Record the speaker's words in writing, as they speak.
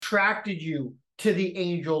attracted you to the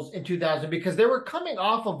Angels in 2000? Because they were coming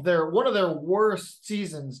off of one of their worst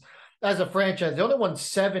seasons as a franchise. They only won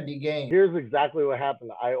 70 games. Here's exactly what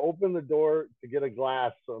happened. I opened the door to get a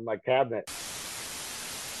glass from my cabinet.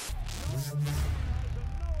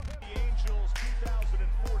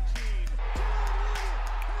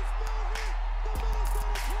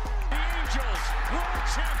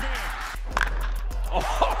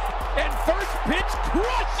 Oh, and first pitch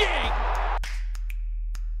crushing!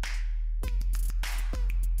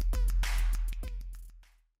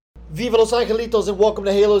 Viva Los Angelitos and welcome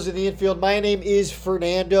to Halos in the Infield. My name is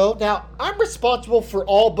Fernando. Now, I'm responsible for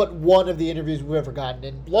all but one of the interviews we've ever gotten.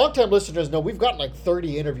 And longtime listeners know we've gotten like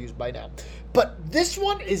 30 interviews by now. But this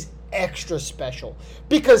one is extra special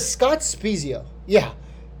because Scott Spiezio,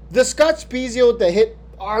 the Scott Spiezio that hit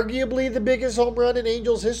arguably the biggest home run in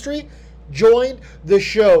Angels history, joined the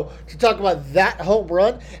show to talk about that home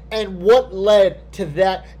run and what led to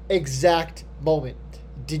that exact moment.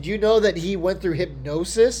 Did you know that he went through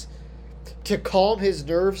hypnosis to calm his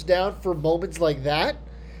nerves down for moments like that?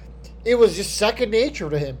 It was just second nature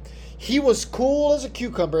to him. He was cool as a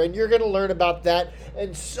cucumber, and you're going to learn about that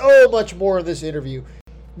and so much more in this interview.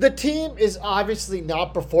 The team is obviously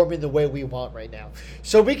not performing the way we want right now.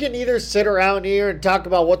 So we can either sit around here and talk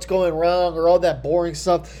about what's going wrong or all that boring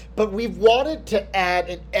stuff, but we've wanted to add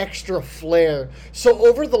an extra flair. So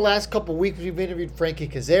over the last couple weeks, we've interviewed Frankie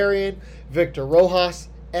Kazarian, Victor Rojas,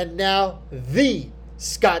 and now the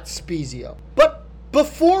Scott Spiezio. But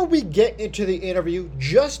before we get into the interview,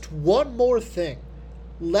 just one more thing.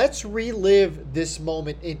 Let's relive this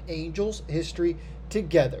moment in Angels history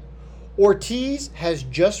together. Ortiz has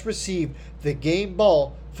just received the game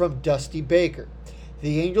ball from Dusty Baker.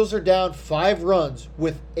 The Angels are down 5 runs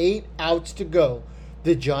with 8 outs to go.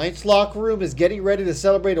 The Giants locker room is getting ready to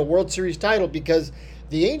celebrate a World Series title because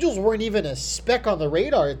the Angels weren't even a speck on the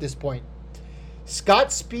radar at this point. Scott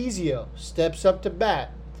Spiezio steps up to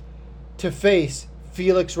bat to face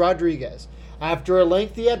Felix Rodriguez. After a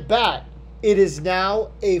lengthy at-bat, it is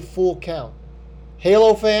now a full count.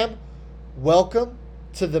 Halo fam, welcome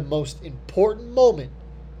to the most important moment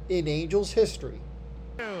in Angels history.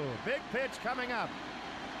 Big pitch coming up.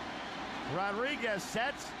 Rodriguez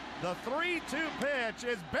sets. The 3-2 pitch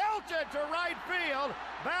is belted to right field.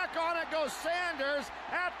 Back on it goes Sanders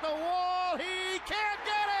at the wall. He can't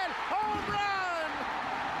get it. Home run!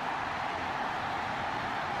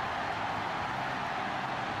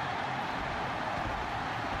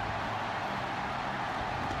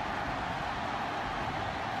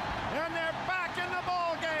 And they're back in the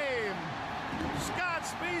ball game. Scott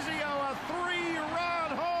Spiezio, a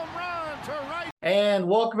 3-run home run to right. And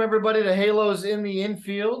welcome everybody to Halos in the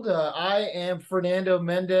Infield. I am Fernando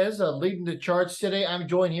Mendez, leading the charts today. I'm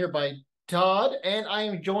joined here by Todd, and I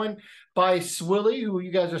am joined by Swilly, who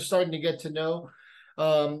you guys are starting to get to know.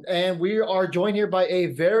 And we are joined here by a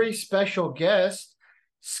very special guest,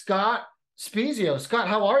 Scott Spiezio. Scott,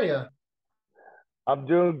 how are you? I'm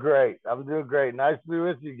doing great. Nice to be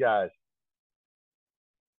with you guys.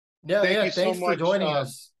 Thank you thanks so much for joining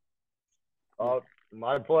us. Oh,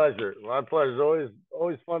 my pleasure. It's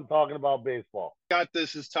always fun talking about baseball.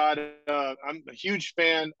 This is Todd. I'm a huge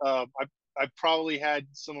fan. I probably had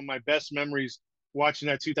some of my best memories watching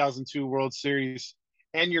that 2002 World Series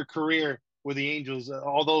and your career with the Angels.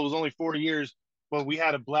 Although it was only 4 years, but we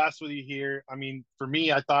had a blast with you here. I mean, for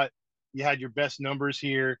me, I thought you had your best numbers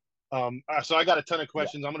here. So I got a ton of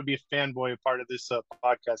questions. I'm going to be a fanboy, a part of this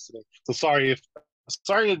podcast today. So sorry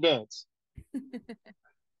in advance.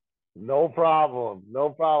 No problem.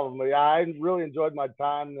 Yeah, I really enjoyed my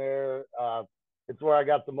time there. It's where I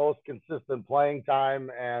got the most consistent playing time,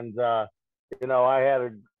 and I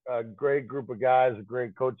had a great group of guys, a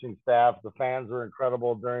great coaching staff. The fans were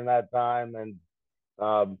incredible during that time, and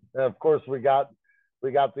of course we got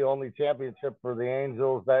the only championship for the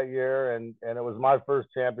Angels that year, and it was my first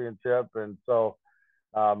championship, and so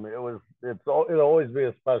it'll always be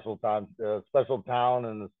a special time, a special town,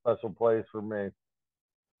 and a special place for me.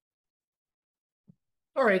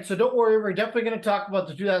 All right, so don't worry. We're definitely going to talk about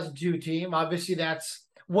the 2002 team. Obviously, that's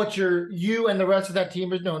what you and the rest of that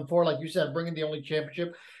team is known for. Like you said, bringing the only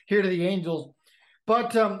championship here to the Angels.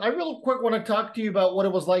 But I real quick want to talk to you about what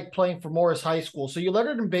it was like playing for Morris High School. So you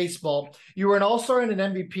lettered in baseball. You were an all-star and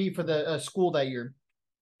an MVP for the school that year.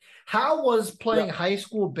 How was playing high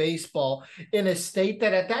school baseball in a state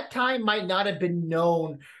that at that time might not have been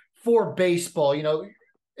known for baseball? You know,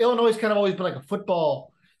 Illinois has kind of always been like a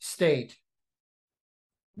football state.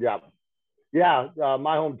 Yeah.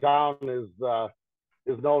 My hometown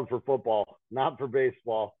is known for football, not for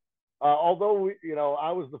baseball. Although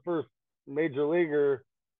I was the first major leaguer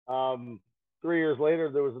 3 years later,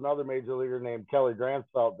 there was another major leaguer named Kelly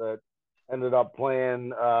Dransfeld that ended up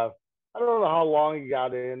playing. I don't know how long he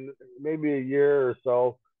got in, maybe a year or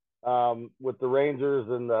so, with the Rangers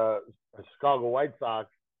and the Chicago White Sox.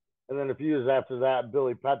 And then a few years after that,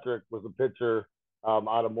 Billy Petrick was a pitcher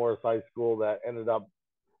out of Morris High School that ended up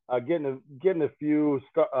getting a few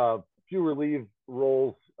relief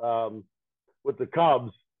roles with the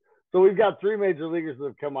Cubs. So we've got 3 major leaguers that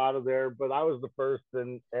have come out of there, but I was the first,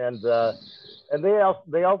 and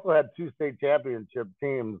they also had 2 state championship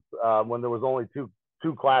teams when there was only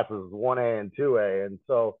two classes, 1A and 2A, and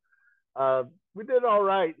so we did all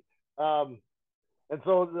right. And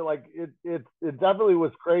so like it definitely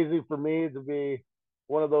was crazy for me to be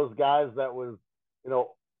one of those guys that was,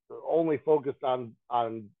 only focused on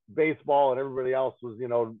baseball, and everybody else was,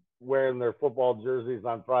 wearing their football jerseys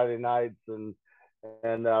on Friday nights. And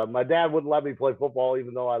my dad wouldn't let me play football,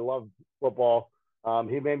 even though I loved football.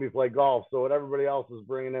 He made me play golf. So what everybody else was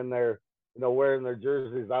bringing in their, wearing their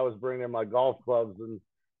jerseys, I was bringing in my golf clubs and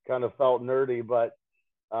kind of felt nerdy. But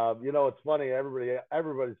it's funny.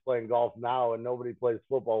 Everybody's playing golf now, and nobody plays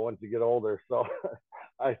football once you get older. So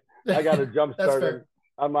I got a jump start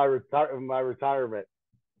on my retirement.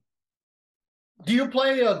 Do you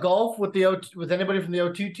play golf with anybody from the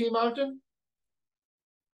O2 team often?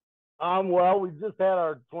 Well, we just had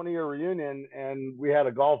our 20-year reunion, and we had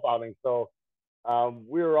a golf outing. So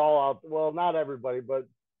we were all out. Well, not everybody, but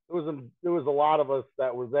there was a lot of us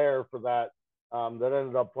that were there for that. That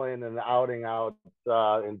ended up playing an outing out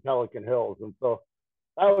in Pelican Hills, and so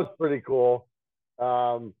that was pretty cool.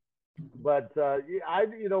 But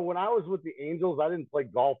when I was with the Angels, I didn't play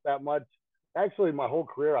golf that much. Actually, my whole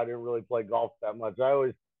career, I didn't really play golf that much. I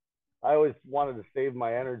always wanted to save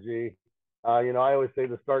my energy. I always say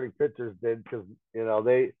the starting pitchers did, because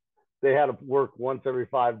they had to work once every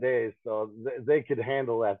 5 days, so they could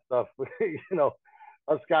handle that stuff.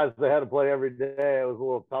 Us guys that had to play every day, it was a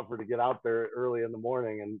little tougher to get out there early in the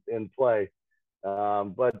morning and play.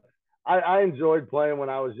 But I enjoyed playing when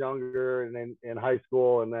I was younger and in high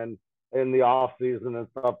school, and then in the off season and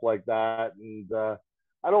stuff like that. And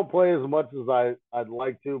I don't play as much as I'd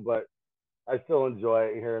like to, but I still enjoy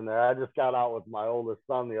it here and there. I just got out with my oldest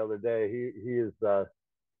son the other day.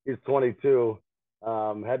 He's 22,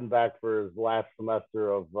 heading back for his last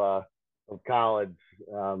semester of college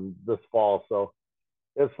this fall. So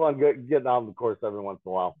it's fun getting out on the course every once in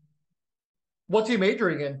a while. What's he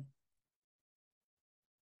majoring in?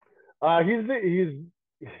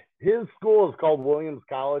 His school is called Williams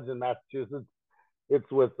College in Massachusetts. It's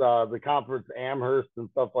with the conference Amherst and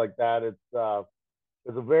stuff like that. It's a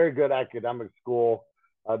very good academic school,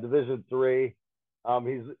 Division III.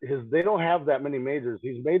 They don't have that many majors.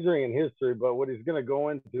 He's majoring in history, but what he's going to go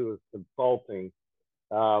into is consulting.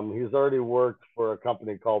 He's already worked for a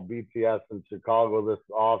company called BTS in Chicago this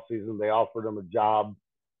off season. They offered him a job,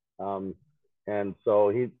 and so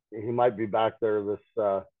he might be back there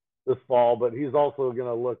this fall. But he's also going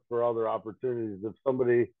to look for other opportunities. If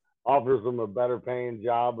somebody offers him a better paying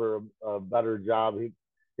job or a better job,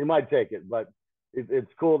 he might take it. But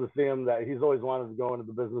it's cool to see him that he's always wanted to go into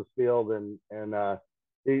the business field, and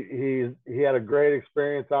he had a great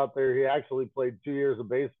experience out there. He actually played 2 years of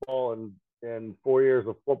baseball and 4 years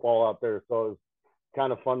of football out there, so it was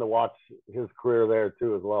kind of fun to watch his career there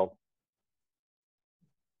too as well.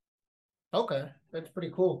 Okay, that's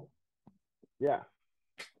pretty cool. Yeah.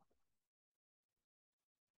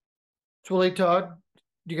 Twilly, Todd,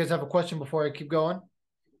 do you guys have a question before I keep going?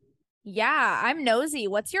 Yeah, I'm nosy.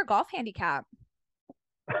 What's your golf handicap?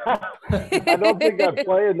 I don't think I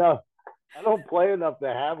play enough. I don't play enough to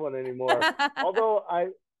have one anymore. Although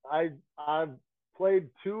I've played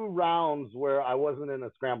 2 rounds where I wasn't in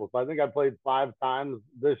a scramble. So I think I played 5 times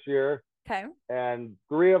this year. Okay. And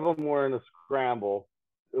 3 of them were in a scramble.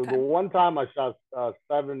 Okay. The one time I shot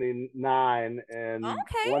 79, and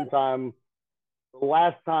one time, the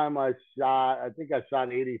last time I think I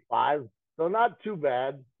shot 85. So not too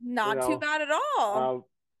bad. Not too bad at all.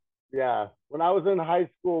 Yeah. When I was in high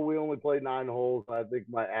school, we only played 9 holes. I think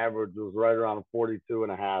my average was right around 42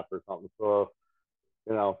 and a half or something. So,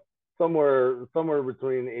 somewhere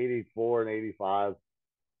between 84 and 85,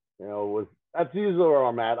 that's usually where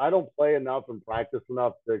I'm at. I don't play enough and practice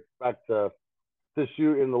enough to expect to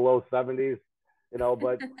shoot in the low 70s,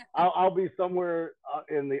 but I'll be somewhere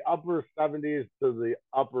in the upper 70s to the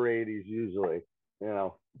upper 80s usually,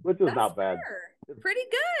 which is not bad. Pretty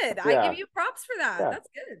good. Yeah. I give you props for that. Yeah. That's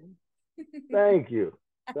good. Thank you.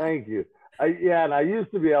 And I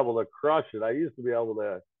used to be able to crush it. I used to be able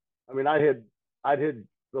to, I'd hit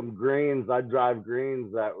some greens. I'd drive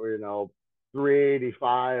greens that were,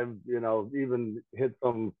 385, even hit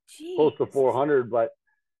some close to Jeez. 400. But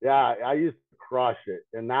yeah, I used to crush it.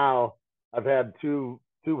 And now I've had two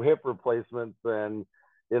hip replacements. And,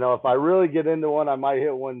 if I really get into one, I might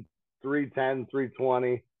hit one 310,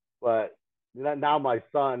 320. But now my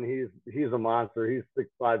son, he's a monster. He's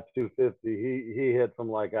 6'5", 250. He hits them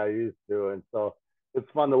like I used to. And so it's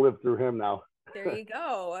fun to live through him now. There you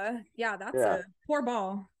go. Yeah, that's Yeah. a poor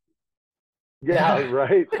ball. Yeah,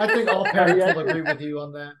 right. I think all parents will agree with you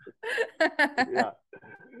on that.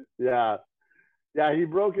 Yeah.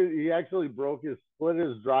 He actually split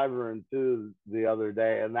his driver in two the other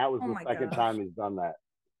day, and that was the second time he's done that.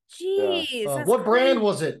 Jeez. Yeah. What brand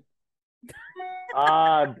was it?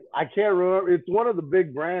 I can't remember. It's one of the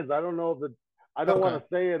big brands. I don't know if I don't want to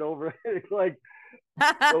say it over. Like,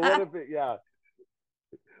 so what if it? Yeah.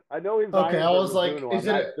 I know his. Okay, I was like, is I'm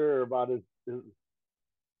not sure about his.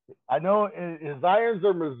 I know his irons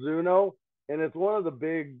are Mizuno, and it's one of the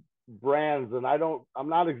big brands. And I'm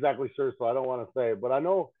not exactly sure, so I don't want to say it. But I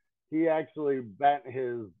know he actually bent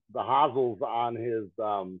the hosels on his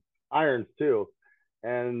irons too,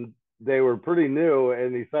 and they were pretty new.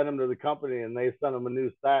 And he sent them to the company, and they sent him a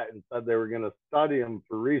new set and said they were going to study him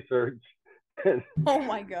for research. Oh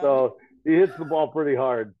my god! So he hits the ball pretty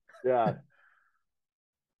hard. Yeah.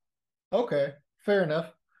 Okay, fair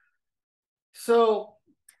enough. So,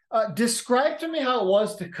 describe to me how it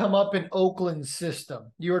was to come up in Oakland's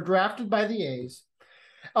system. You were drafted by the A's.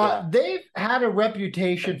 They've had a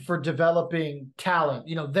reputation for developing talent,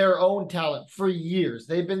 their own talent for years.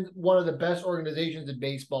 They've been one of the best organizations in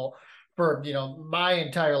baseball for, my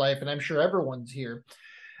entire life, and I'm sure everyone's here.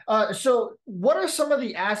 So what are some of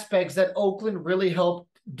the aspects that Oakland really helped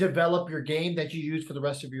develop your game that you use for the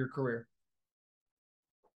rest of your career?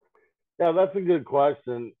 Yeah, that's a good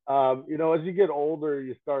question. As you get older,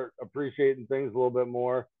 you start appreciating things a little bit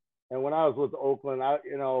more. And when I was with Oakland, I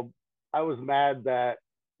was mad that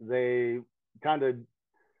they kind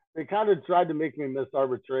of tried to make me miss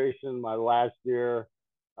arbitration my last year.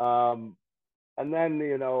 And then,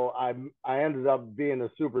 I ended up being a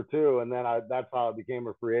Super 2, and then that's how I became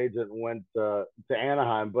a free agent and went to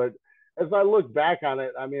Anaheim. But as I look back on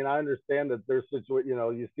it, I mean, I understand that there's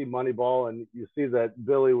you see Moneyball, and you see that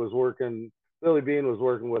Billy Beane was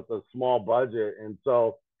working with a small budget. And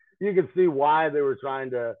so you can see why they were trying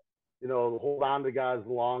to, hold on to guys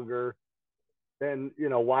longer, and,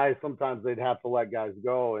 why sometimes they'd have to let guys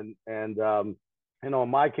go. And in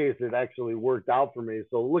my case, it actually worked out for me.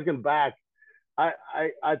 So looking back,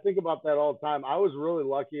 I think about that all the time. I was really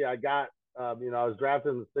lucky. I got, I was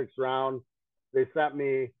drafted in the 6th round. They sent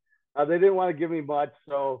me, they didn't want to give me much.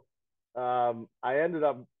 So I ended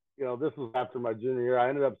up, this was after my junior year. I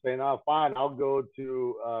ended up saying, oh, fine, I'll go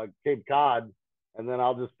to Cape Cod, and then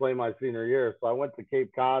I'll just play my senior year. So I went to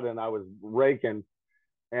Cape Cod, and I was raking.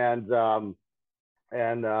 And when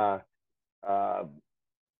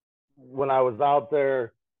I was out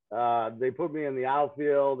there, they put me in the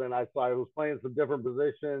outfield, and I was playing some different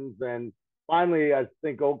positions. And finally, I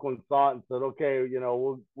think Oakland saw it and said, okay,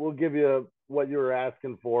 we'll give you what you were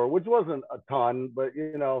asking for, which wasn't a ton, but,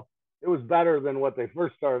 it was better than what they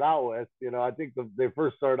first started out with. I think they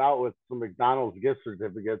first started out with some McDonald's gift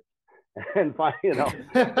certificates. And,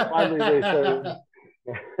 finally they said,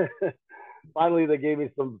 finally they gave me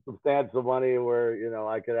some substantial money where,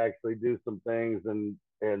 I could actually do some things. And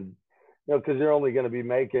because you're only going to be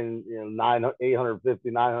making, $850,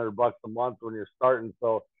 $900 a month when you're starting.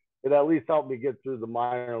 So it at least helped me get through the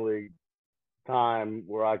minor league time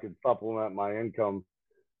where I could supplement my income.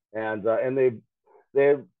 And they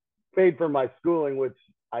paid for my schooling, which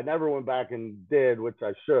I never went back and did, which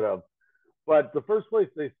I should have. But the first place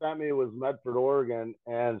they sent me was Medford, Oregon,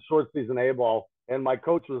 and short season A-ball. And my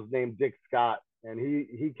coach was named Dick Scott, and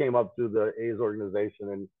he came up through the A's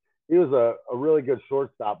organization, and he was a really good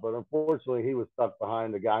shortstop. But unfortunately, he was stuck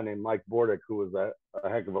behind a guy named Mike Bordick, who was a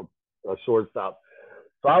heck of a shortstop.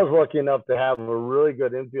 So I was lucky enough to have a really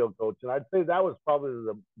good infield coach, and I'd say that was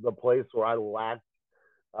probably the place where I lacked,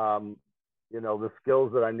 the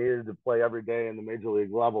skills that I needed to play every day in the major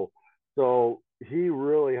league level. So he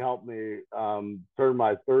really helped me turn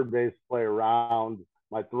my third base play around,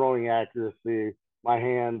 my throwing accuracy, my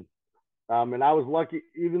hands. And I was lucky,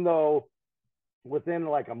 even though within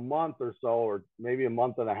like a month or so, or maybe a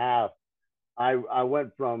month and a half, I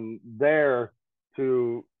went from there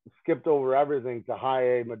to skipped over everything to high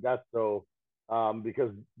A Modesto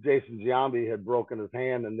because Jason Giambi had broken his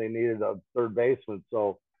hand and they needed a third baseman.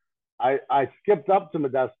 So I skipped up to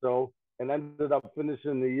Modesto and ended up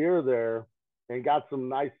finishing the year there and got some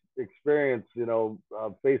nice experience,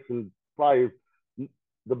 facing probably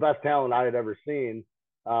the best talent I had ever seen.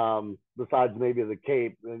 besides maybe the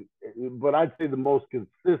Cape. But I'd say the most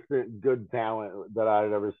consistent good talent that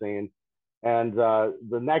I'd ever seen. And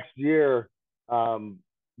the next year,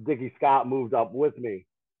 Dickie Scott moved up with me,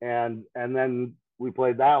 and then we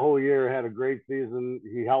played that whole year. Had a great season.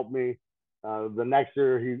 He helped me. The next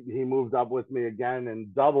year, he moved up with me again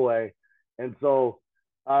in Double A, and so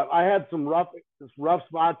I had some rough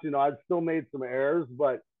spots. I'd still made some errors,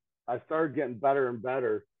 but I started getting better and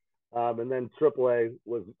better. And then AAA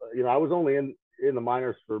was, I was only in the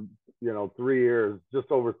minors for 3 years, just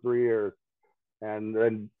over 3 years, and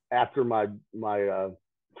then after my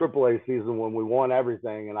AAA season when we won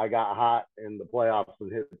everything and I got hot in the playoffs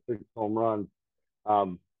and hit 6 home runs,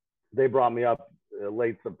 they brought me up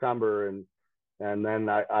late September, and then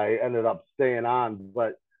I ended up staying on.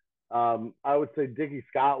 But I would say Dickie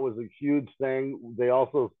Scott was a huge thing. They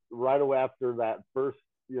also, right away after that first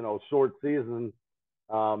short season,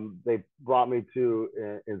 they brought me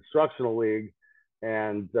to instructional league,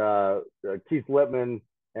 and Keith Lippman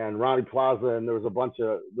and Ronnie Plaza, and there was a bunch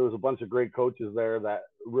of great coaches there that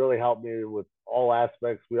really helped me with all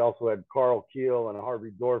aspects. We also had Carl Keel and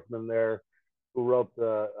Harvey Dorfman there, who wrote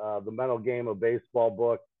the mental game of baseball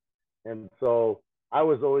book, and so I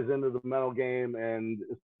was always into the mental game, and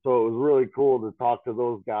so it was really cool to talk to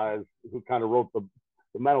those guys who kind of wrote the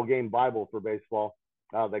mental game Bible for baseball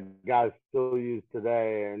that guys still use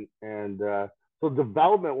today, and so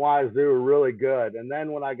development wise they were really good. And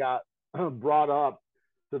then when I got brought up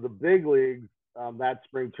to the big leagues that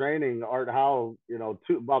spring training, Art Howe,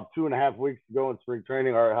 about 2.5 weeks ago in spring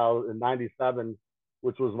training, Art Howe in '97,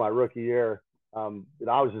 which was my rookie year, I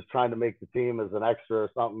was just trying to make the team as an extra or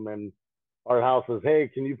something, and Art Howe says, "Hey,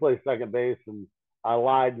 can you play second base?" And I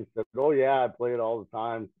lied and said, "Oh yeah, I play it all the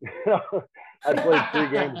time." I played 3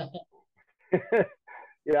 games.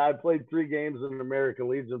 Yeah, I played 3 games in American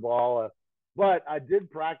Legion ball, but I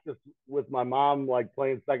did practice with my mom, like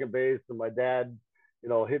playing second base, and my dad,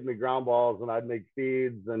 hitting me ground balls, and I'd make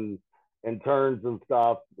feeds and turns and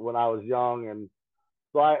stuff when I was young, and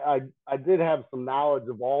so I did have some knowledge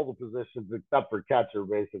of all the positions except for catcher,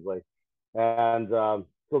 basically, and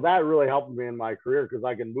so that really helped me in my career because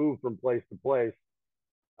I can move from place to place.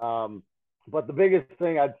 But the biggest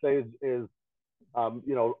thing I'd say is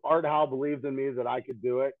Art Howe believed in me that I could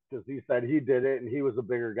do it because he said he did it, and he was a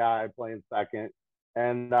bigger guy playing second.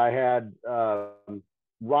 And I had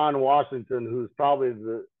Ron Washington, who's probably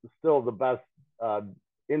still the best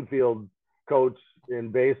infield coach in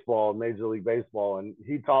baseball, Major League Baseball, and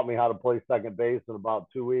he taught me how to play second base in about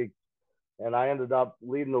 2 weeks. And I ended up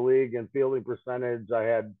leading the league in fielding percentage. I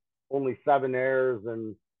had only 7 errors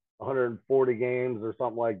and 140 games or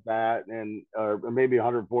something like that, and or maybe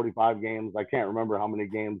 145 games. I can't remember how many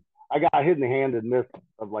games. I got hit in the hand and missed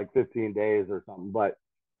of like 15 days or something, but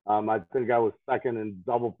I think I was second in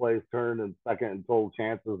double plays turned and second in total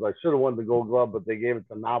chances. I should have won the Gold Glove, but they gave it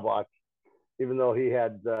to Knobloch, even though he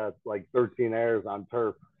had like 13 errors on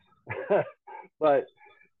turf. But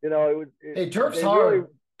hey, turf's hard. Really,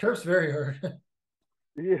 turf's very hard.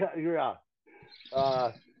 yeah.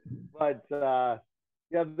 But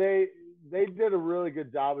yeah, they did a really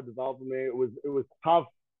good job of developing me. It was tough.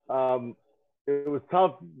 It was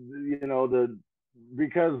tough,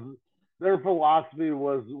 because their philosophy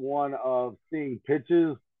was one of seeing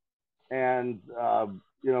pitches and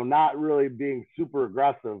not really being super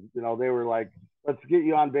aggressive. They were like, let's get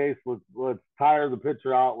you on base, let's tire the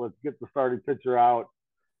pitcher out, let's get the starting pitcher out.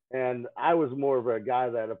 And I was more of a guy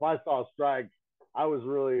that if I saw a strike, I was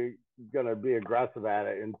really gonna be aggressive at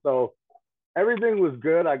it. And so everything was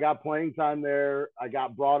good. I got playing time there. I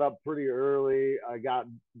got brought up pretty early.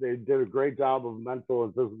 They did a great job of mental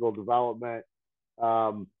and physical development.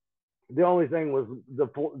 The only thing was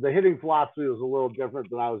the hitting philosophy was a little different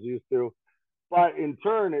than I was used to, but in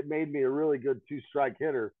turn, it made me a really good 2-strike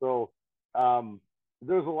hitter. So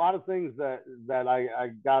there's a lot of things that I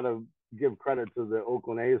got to give credit to the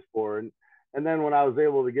Oakland A's for. And then when I was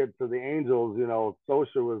able to get to the Angels,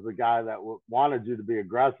 Scioscia was the guy that wanted you to be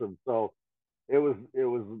aggressive. So it was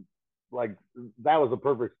like that was a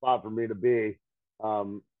perfect spot for me to be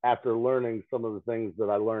after learning some of the things that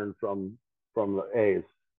I learned from the A's.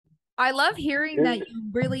 I love hearing that you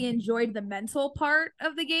really enjoyed the mental part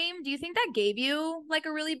of the game. Do you think that gave you like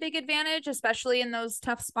a really big advantage, especially in those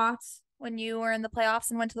tough spots when you were in the playoffs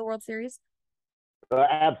and went to the World Series?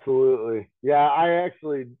 Absolutely. Yeah, I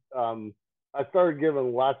actually I started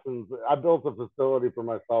giving lessons. I built a facility for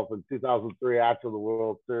myself in 2003 after the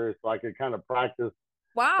World Series so I could kind of practice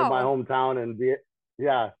in my hometown and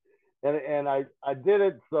and I did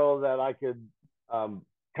it so that I could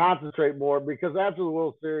concentrate more, because after the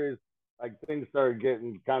World Series like things started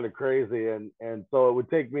getting kind of crazy, and so it would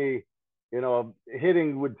take me,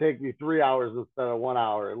 hitting would take me 3 hours instead of 1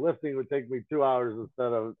 hour. Lifting would take me 2 hours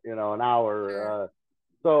instead of an hour.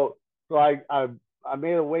 So I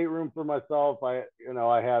made a weight room for myself. I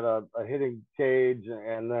had a hitting cage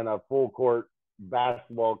and then a full court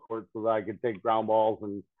basketball court so that I could take ground balls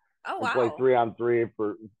and play 3-on-3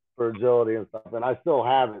 for agility and stuff. And I still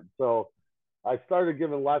have it. So I started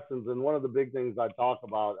giving lessons, and one of the big things I talk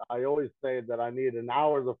about, I always say that I need an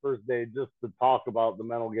hour the first day just to talk about the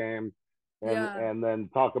mental game and then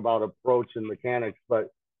talk about approach and mechanics.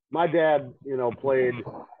 But my dad, played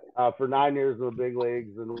for 9 years in the big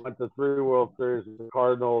leagues and went to 3 World Series with the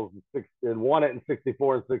Cardinals and won it in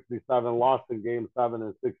 64 and 67, lost in Game 7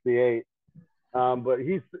 in 68. But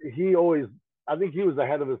he always, I think he was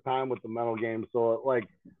ahead of his time with the mental game. So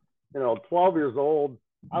 12 years old,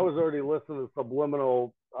 I was already listening to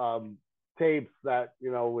subliminal tapes that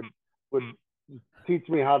would teach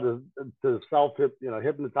me how to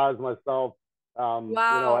hypnotize myself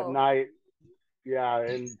at night. Yeah,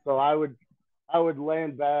 and so I would lay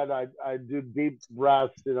in bed. I'd do deep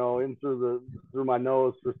breaths, in through my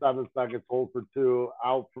nose for 7 seconds, hold for 2,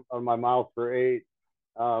 out of my mouth for 8,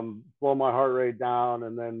 slow my heart rate down,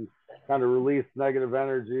 and then kind of release negative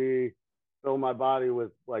energy, fill my body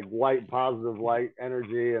with like positive light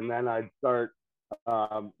energy, and then I'd start,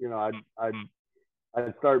 I'd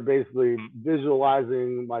start basically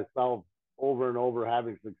visualizing myself over and over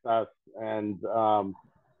having success, and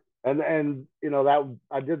that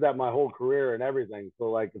I did that my whole career and everything. So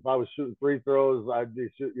like if I was shooting free throws, I'd be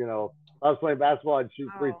if I was playing basketball, I'd shoot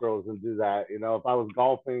free throws and do that. If I was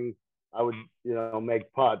golfing, I would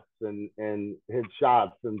make putts and hit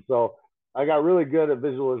shots. And so I got really good at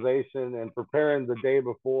visualization and preparing the day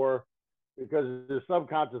before, because your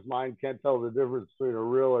subconscious mind can't tell the difference between a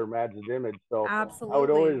real or imagined image. So absolutely, I would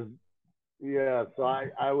always, so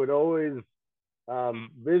I would always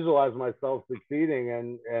visualize myself succeeding,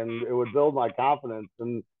 and it would build my confidence.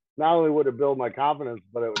 And not only would it build my confidence,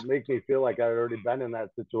 but it would make me feel like I'd already been in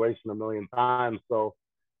that situation a million times. So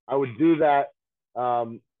I would do that,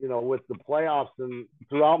 with the playoffs, and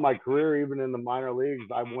throughout my career, even in the minor leagues,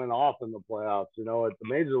 I went off in the playoffs. At the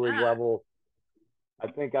major league level, I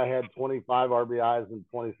think I had 25 RBIs in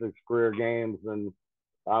 26 career games, and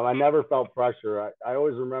I never felt pressure. I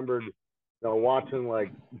always remembered, watching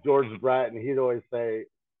like George Brett, and he'd always say,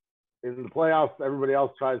 in the playoffs, everybody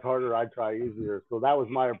else tries harder, I try easier. So that was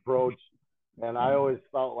my approach, and I always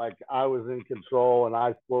felt like I was in control and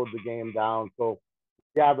I slowed the game down. So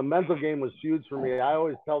yeah, the mental game was huge for me. I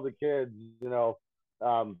always tell the kids, you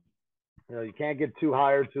can't get too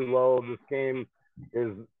high or too low. This game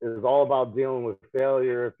is all about dealing with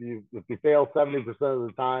failure. If you fail 70% of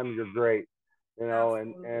the time, you're great,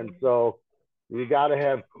 and so you got to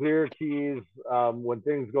have clear keys. When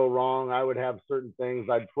things go wrong, I would have certain things.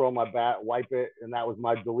 I'd throw my bat, wipe it, and that was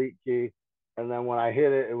my delete key. And then when I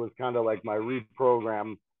hit it, it was kind of like my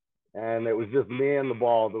reprogram, and it was just me and the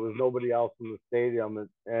ball. There was nobody else in the stadium,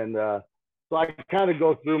 and so I kind of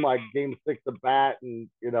go through my game 6 at bat, and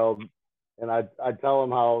and I tell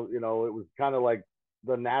them how it was kind of like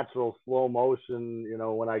the natural slow motion,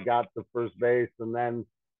 when I got to first base, and then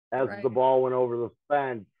as the ball went over the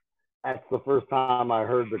fence, that's the first time I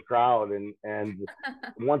heard the crowd, and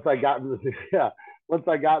once I got in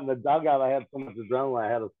the dugout, I had so much adrenaline,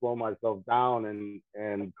 I had to slow myself down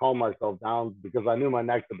and calm myself down, because I knew my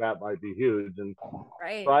next at bat might be huge. And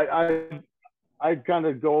so I kind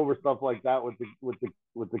of go over stuff like that with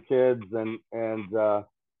the kids, and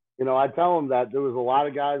I tell them that there was a lot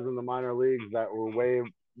of guys in the minor leagues that were way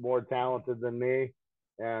more talented than me,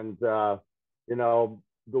 and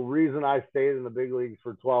the reason I stayed in the big leagues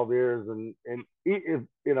for 12 years, and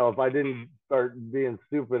if I didn't start being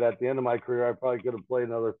stupid at the end of my career, I probably could have played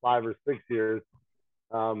another 5 or 6 years,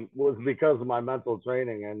 was because of my mental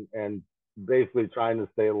training and basically trying to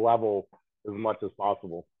stay level as much as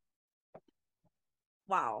possible.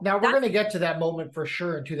 Wow. Now we're going to get to that moment for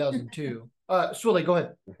sure in 2002. Swilly, go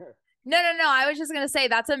ahead. No. I was just going to say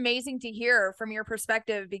that's amazing to hear from your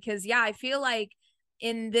perspective, because I feel like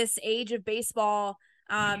in this age of baseball,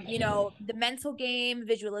 the mental game,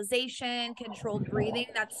 visualization, controlled breathing,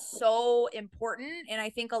 that's so important. And I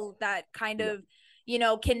think that kind of,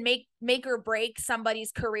 can make or break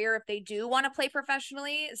somebody's career if they do want to play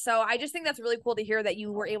professionally. So I just think that's really cool to hear that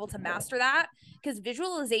you were able to master that, because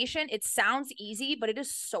visualization, it sounds easy, but it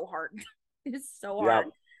is so hard. It is so hard.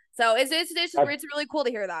 So it's really cool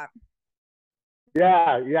to hear that.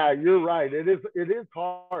 Yeah, you're right. It is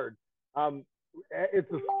hard.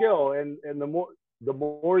 It's a skill, and the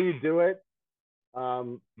more you do it,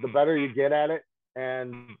 the better you get at it.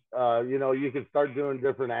 and you can start doing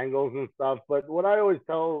different angles and stuff. But what I always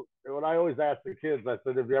ask the kids, I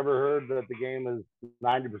said, have you ever heard that the game is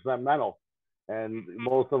 90% mental? And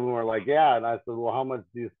most of them were like, yeah. And I said, well, how much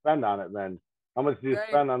do you spend on it then? How much do you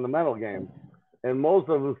spend on the mental game? And most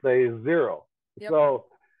of them say zero. Yep. So,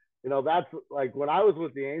 that's like when I was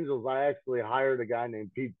with the Angels, I actually hired a guy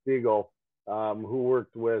named Pete Spiegel, who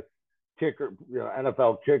worked with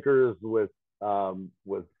NFL kickers, with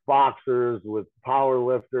boxers, with power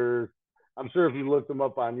lifters. I'm sure if you looked him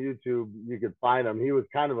up on YouTube, you could find him. He was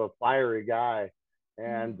kind of a fiery guy.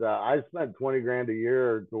 And I spent $20,000 a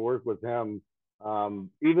year to work with him.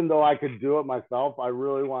 Even though I could do it myself, I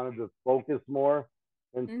really wanted to focus more.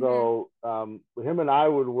 And so him and I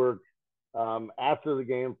would work after the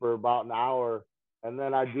game for about an hour. And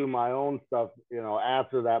then I do my own stuff,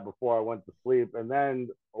 after that before I went to sleep. And then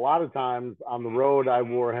a lot of times on the road, I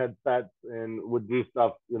wore headsets and would do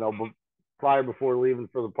stuff, prior before leaving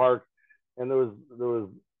for the park. And there was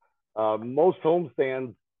most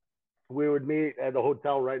homestands, we would meet at the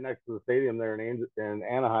hotel right next to the stadium there in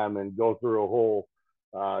Anaheim and go through a whole,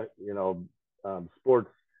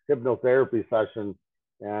 sports hypnotherapy session.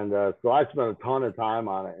 And so I spent a ton of time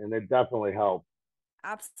on it, and it definitely helped.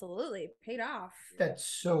 Absolutely. Paid off. That's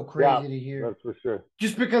so crazy to hear. That's for sure.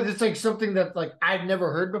 Just because it's like something that like I've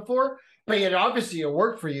never heard before, but yet obviously it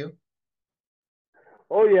worked for you.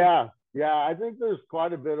 Oh, yeah. Yeah, I think there's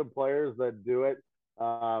quite a bit of players that do it.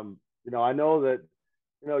 I know that,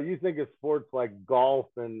 you think of sports like golf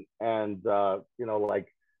and like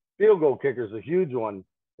field goal kickers, a huge one.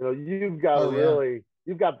 You've got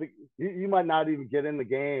you might not even get in the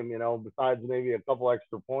game, besides maybe a couple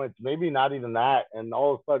extra points, maybe not even that. And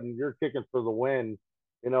all of a sudden you're kicking for the win.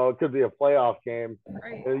 It could be a playoff game.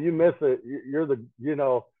 Right. And you miss it. You're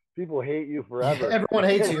people hate you forever. Everyone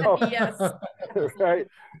hates you. Yes. Right.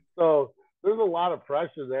 So there's a lot of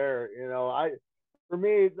pressure there. For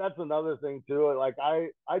me, that's another thing too. Like I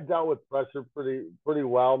dealt with pressure pretty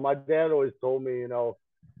well. My dad always told me,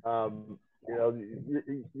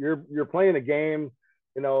 you're playing a game.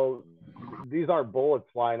 These aren't bullets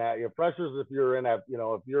flying at you. Pressure's if you're in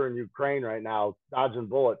Ukraine right now, dodging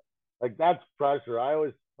bullets. Like that's pressure. I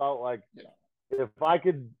always felt like if I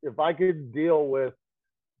could deal with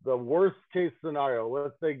the worst case scenario,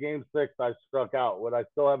 let's say game 6, I struck out. Would I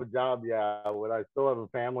still have a job? Yeah. Would I still have a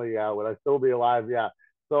family? Yeah. Would I still be alive? Yeah.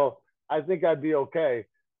 So I think I'd be okay.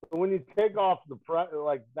 But when you take off the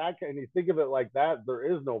like that, and you think of it like that, there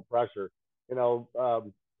is no pressure,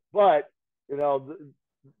 but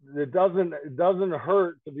it doesn't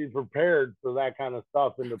hurt to be prepared for that kind of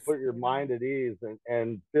stuff and to put your mind at ease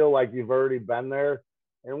and feel like you've already been there.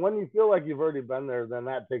 And when you feel like you've already been there, then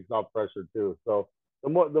that takes off pressure too. So the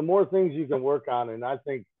more things you can work on, and I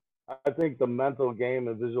think the mental game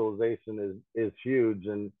and visualization is huge.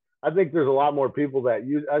 And I think there's a lot more people that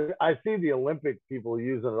use. I see the Olympic people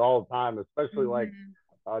using it all the time, especially like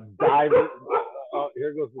divers. Oh,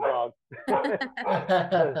 here goes the dog.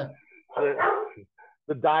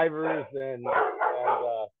 the divers and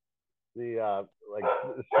the like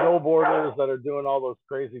snowboarders that are doing all those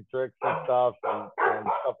crazy tricks and stuff and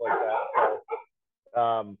stuff like that.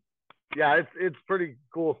 So yeah, it's pretty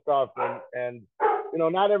cool stuff, and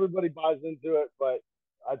not everybody buys into it, but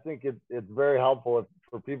I think it's very helpful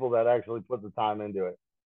for people that actually put the time into it.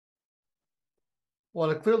 Well,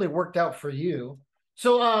 it clearly worked out for you.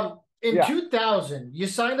 So in 2000, you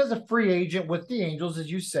signed as a free agent with the Angels,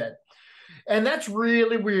 as you said. And that's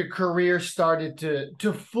really where your career started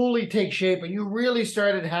to fully take shape, and you really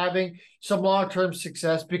started having some long-term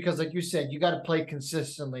success because, like you said, you got to play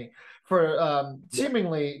consistently for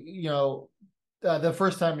seemingly, the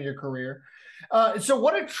first time in your career. So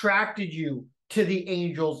what attracted you to the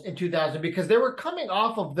Angels in 2000? Because they were coming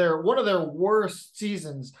off of one of their worst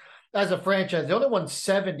seasons as a franchise. They only won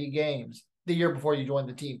 70 games the year before you joined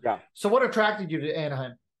the team. Yeah. So what attracted you to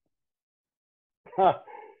Anaheim?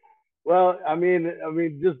 Well, I mean,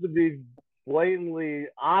 just to be blatantly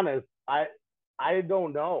honest, I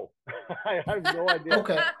don't know. I have no idea.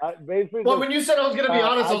 Okay. Basically, well, when you said I was going to be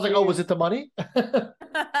honest, I was like, oh, was it the money? No,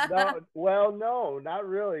 not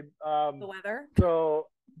really. The weather. So,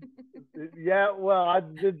 yeah, well, I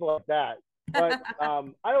did like that, but I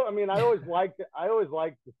always liked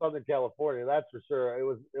Southern California. That's for sure. It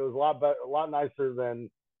was a lot better, a lot nicer than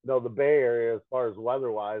the Bay Area as far as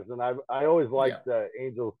weather-wise, and I always liked the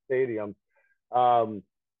Angels Stadium, and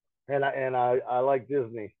I like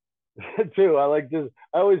Disney too. I like Disney.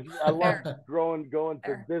 I loved going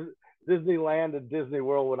to Disneyland and Disney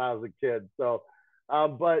World when I was a kid. So,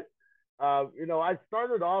 but I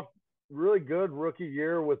started off really good rookie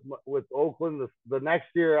year with Oakland. The next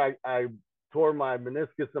year I tore my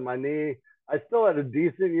meniscus in my knee. I still had a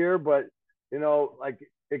decent year, but like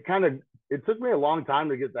it took me a long time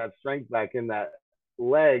to get that strength back in that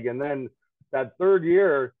leg. And then that third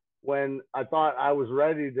year, when I thought I was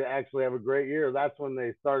ready to actually have a great year, that's when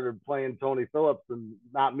they started playing Tony Phillips and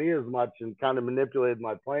not me as much, and kind of manipulated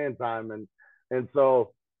my playing time. And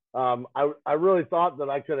so I really thought that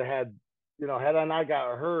I could have had, had I not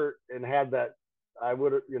got hurt and had that, I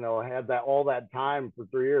would have, had that all that time for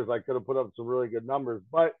 3 years, I could have put up some really good numbers,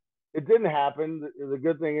 but it didn't happen. The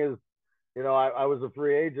good thing is, I was a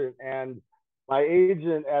free agent, and my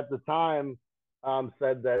agent at the time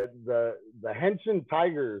said that the Henshin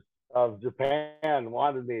Tigers of Japan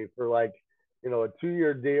wanted me for like, a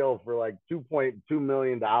 2-year deal for like $2.2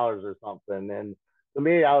 million or something. And to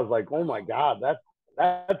me, I was like, oh my God,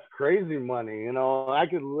 that's crazy money. I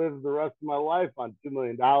could live the rest of my life on $2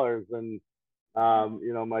 million. And,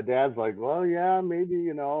 my dad's like, well, yeah, maybe,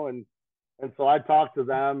 and so I talked to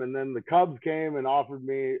them, and then the Cubs came and offered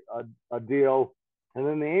me a deal, and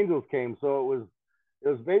then the Angels came. So it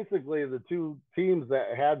was basically the two teams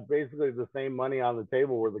that had basically the same money on the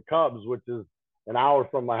table were the Cubs, which is an hour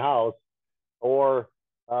from my house, or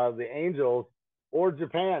the Angels, or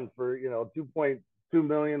Japan for, $2.2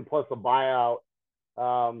 million plus a buyout.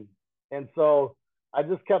 And so I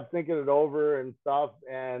just kept thinking it over and stuff.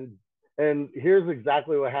 And here's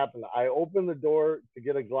exactly what happened. I opened the door to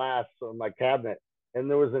get a glass from my cabinet, and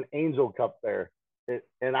there was an Angel Cup there.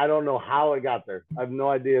 And I don't know how it got there. I have no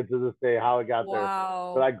idea to this day how it got there.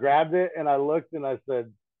 But I grabbed it and I looked and I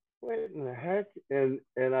said, "What in the heck?" And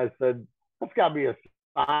I said, "That's got to be a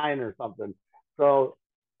sign or something." So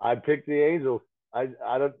I picked the Angels. I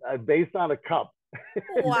based on a cup.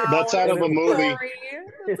 Wow, That's out of a movie.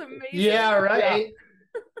 That's amazing. Yeah, right.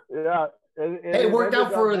 Yeah. And hey, it worked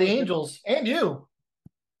out for the Angels and you.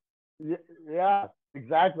 Yeah,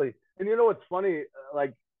 exactly. And what's funny?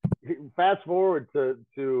 Like, fast forward to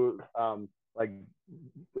like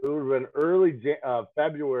it would have been early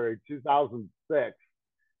February 2006,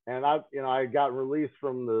 and I got released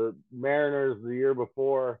from the Mariners the year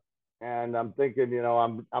before, and I'm thinking,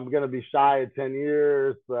 I'm gonna be shy of 10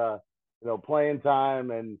 years, playing time,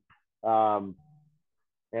 and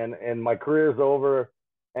my career's over,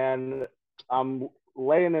 and I'm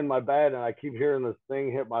laying in my bed and I keep hearing this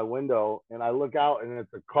thing hit my window, and I look out and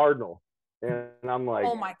it's a cardinal, and I'm like,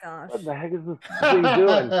 oh my gosh, what the heck is this thing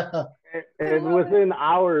doing? and within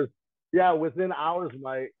hours,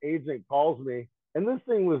 my agent calls me, and this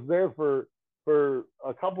thing was there for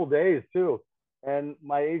a couple days too. And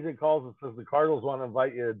my agent calls and says the Cardinals want to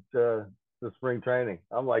invite you to spring training.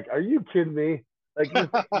 I'm like, are you kidding me? Like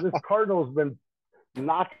this Cardinal's been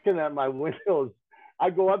knocking at my windows. I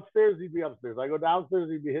go upstairs, he'd be upstairs. I go downstairs,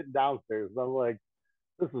 he'd be hitting downstairs. And I'm like,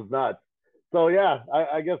 this is nuts. So yeah,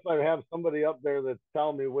 I guess I have somebody up there that's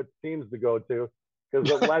telling me which teams to go to, because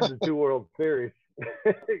it led to 2 World Series.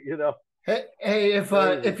 Hey,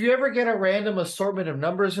 if you ever get a random assortment of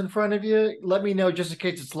numbers in front of you, let me know just in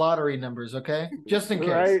case it's lottery numbers, okay? Just in case.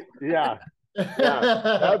 Right? Yeah.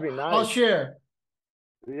 That'd be nice. I'll share.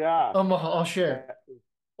 Yeah. I'll share.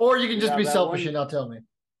 Or you can just be selfish and not tell me.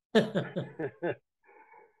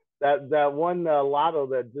 that one lotto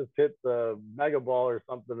that just hit the Mega Ball or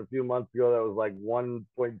something a few months ago, that was like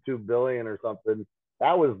 1.2 billion or something.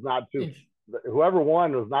 That was not too. Whoever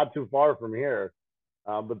won was not too far from here,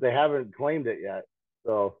 but they haven't claimed it yet.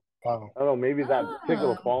 So I don't know. Maybe that ticket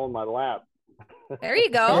will fall in my lap. There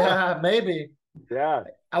you go. Yeah, maybe. Yeah.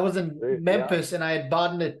 I was in Memphis and I had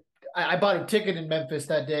bought I bought a ticket in Memphis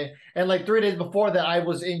that day, and like 3 days before that, I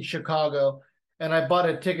was in Chicago, and I bought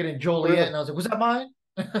a ticket in Joliet, and I was like, "Was that mine?"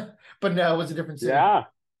 But no, it was a different city. Yeah,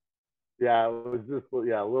 it was just a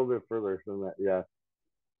little bit further than that. Yeah,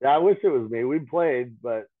 I wish it was me. We played,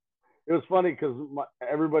 but it was funny because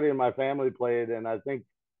everybody in my family played, and I think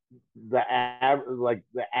the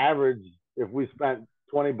average, if we spent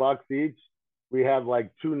 $20 each, we had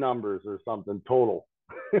like 2 numbers or something total.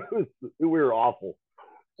 We were awful.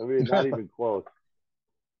 I mean, not even close.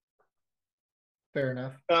 Fair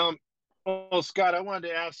enough. Well, Scott, I wanted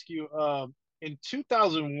to ask you, in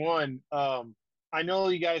 2001, I know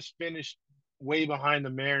you guys finished way behind the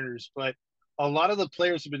Mariners, but a lot of the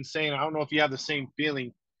players have been saying, I don't know if you have the same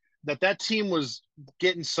feeling, that team was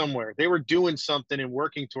getting somewhere. They were doing something and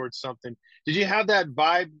working towards something. Did you have that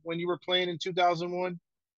vibe when you were playing in 2001?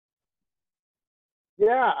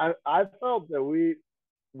 Yeah, I felt that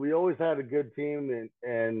we always had a good team,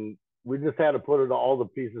 and we just had to put all the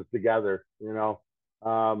pieces together,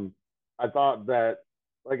 I thought that,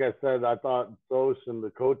 like I said, I thought Soch and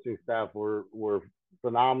the coaching staff were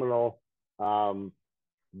phenomenal.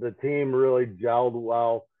 The team really gelled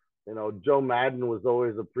well. Joe Madden was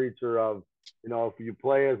always a preacher of, if you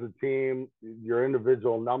play as a team, your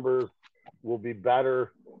individual numbers will be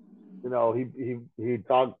better. He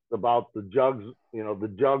talked about the jugs,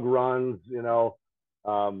 the jug runs.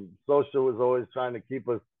 Socha was always trying to keep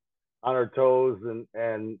us on our toes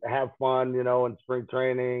and have fun, in spring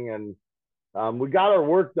training, and we got our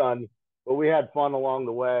work done, but we had fun along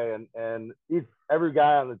the way, and every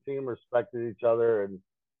guy on the team respected each other, and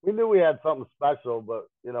we knew we had something special, but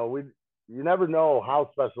you never know how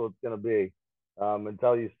special it's going to be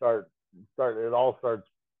until you start. It all starts,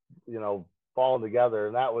 falling together,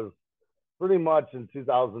 and that was pretty much in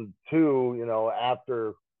 2002.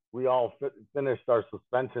 After we all finished our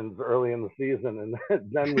suspensions early in the season,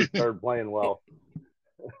 and then we started playing well.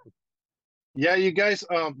 Yeah, you guys,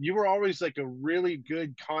 you were always like a really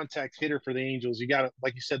good contact hitter for the Angels. You got,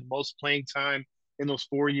 like you said, most playing time in those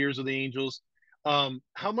 4 years of the Angels.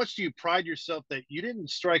 How much do you pride yourself that you didn't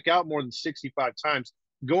strike out more than 65 times?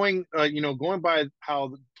 Going by how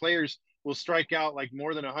the players will strike out like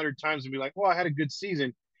more than 100 times and be like, well, I had a good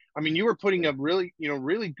season. I mean, you were putting up really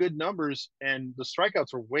good numbers, and the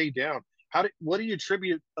strikeouts were way down. What do you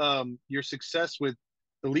attribute your success with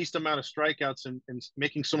the least amount of strikeouts and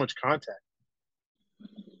making so much contact?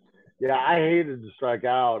 Yeah, I hated to strike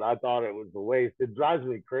out. I thought it was a waste. It drives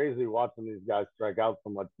me crazy watching these guys strike out so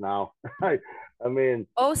much now. I mean,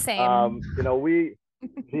 same.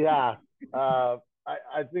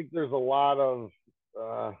 I think there's a lot of,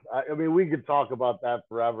 we could talk about that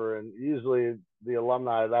forever. And usually the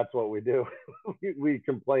alumni, that's what we do. we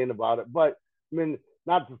complain about it. But, I mean,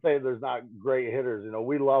 not to say there's not great hitters.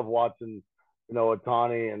 We love watching,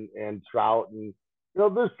 Ohtani and Trout. And,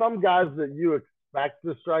 there's some guys that you expect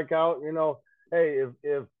to strike out. Hey,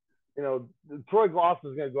 if Troy Gloss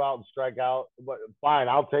is going to go out and strike out, but fine,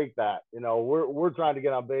 I'll take that. We're trying to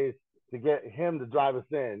get on base to get him to drive us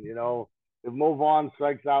in. If Mo Vaughn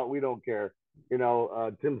strikes out, we don't care.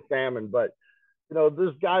 Tim Salmon, but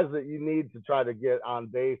there's guys that you need to try to get on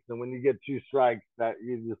base, and when you get 2 strikes, that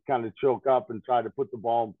you just kind of choke up and try to put the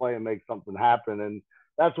ball in play and make something happen. And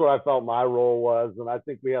that's what I felt my role was. And I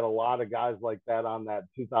think we had a lot of guys like that on that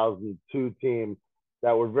 2002 team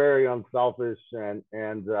that were very unselfish. And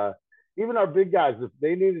even our big guys, if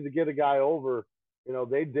they needed to get a guy over,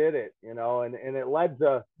 they did it, and it led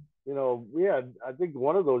to, we had, I think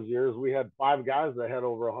one of those years we had 5 guys that had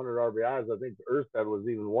over 100 RBIs. I think Erstad was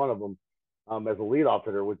even one of them as a leadoff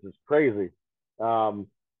hitter, which is crazy.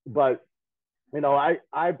 But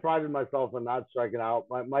I prided myself on not striking out.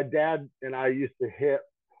 My dad and I used to hit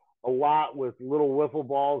a lot with little wiffle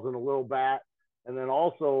balls and a little bat. And then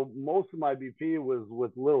also most of my BP was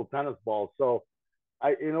with little tennis balls. So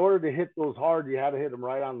in order to hit those hard, you had to hit them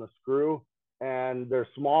right on the screw, and they're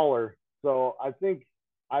smaller. So I think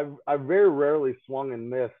I very rarely swung and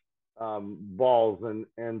missed balls.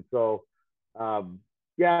 And so, and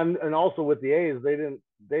also with the A's,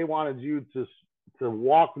 they wanted you to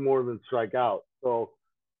walk more than strike out. So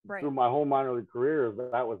through my whole minor league career,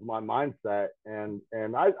 that was my mindset. And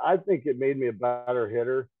I think it made me a better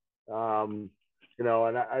hitter. And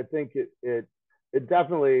I think it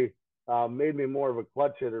definitely made me more of a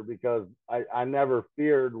clutch hitter, because I never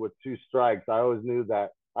feared with 2 strikes. I always knew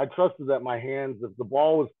that I trusted that my hands, if the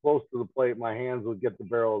ball was close to the plate, my hands would get the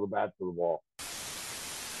barrel of the bat to the ball.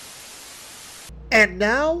 And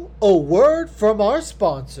now, a word from our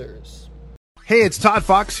sponsors. Hey, it's Todd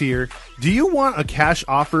Fox here. Do you want a cash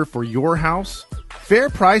offer for your house? Fair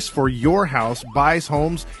Price for Your House buys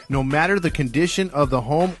homes no matter the condition of the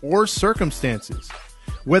home or circumstances.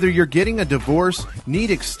 Whether you're getting a divorce,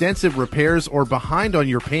 need extensive repairs, or behind on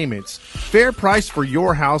your payments, Fair Price for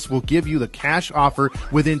Your House will give you the cash offer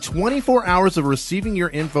within 24 hours of receiving your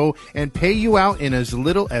info and pay you out in as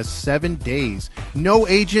little as 7 days. No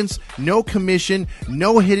agents, no commission,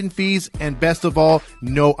 no hidden fees, and best of all,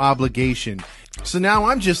 no obligation. So now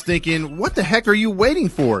I'm just thinking, what the heck are you waiting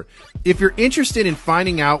for? If you're interested in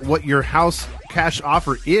finding out what your house cash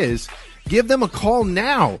offer is, give them a call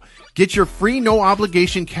now. Get your free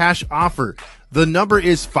no-obligation cash offer. The number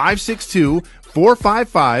is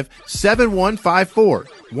 562-455-7154.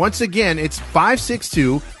 Once again, it's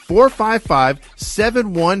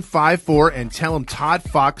 562-455-7154, and tell them Todd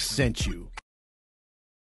Fox sent you.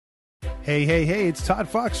 Hey, it's Todd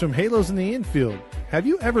Fox from Halos in the Infield. Have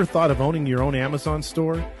you ever thought of owning your own Amazon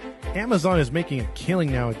store? Amazon is making a killing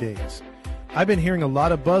nowadays. I've been hearing a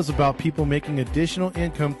lot of buzz about people making additional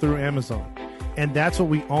income through Amazon. And that's what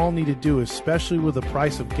we all need to do, especially with the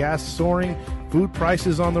price of gas soaring, food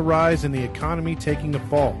prices on the rise, and the economy taking a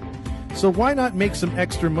fall. So why not make some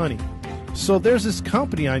extra money? So there's this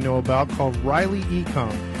company I know about called Riley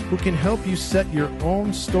Ecom. who can help you set your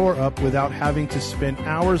own store up without having to spend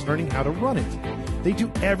hours learning how to run it. They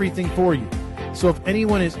do everything for you. So if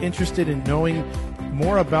anyone is interested in knowing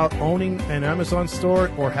more about owning an Amazon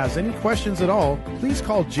store or has any questions at all, please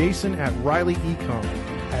call Jason at Riley Ecom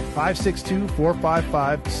at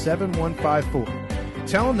 562-455-7154.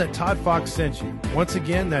 Tell him that Todd Fox sent you. Once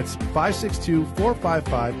again, that's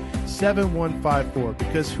 562-455-7154,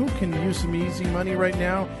 because who can use some easy money right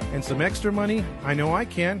now and some extra money? I know I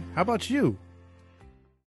can. How about you?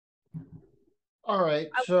 All right.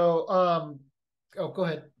 So, go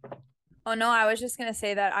ahead. Oh, no, I was just going to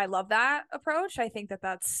say that I love that approach. I think that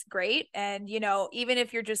that's great. And, you know, even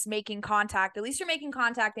if you're just making contact, at least you're making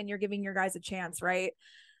contact and you're giving your guys a chance, right?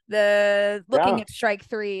 The looking at strike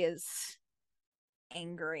three is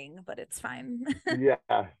angering, but it's fine. Yeah.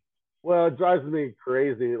 Well, it drives me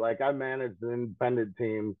crazy. Like, I managed an independent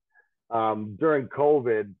team during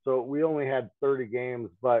COVID, so we only had 30 games,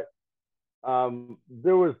 but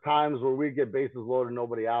there was times where we get bases loaded,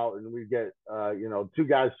 nobody out, and we get two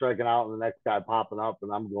guys striking out and the next guy popping up,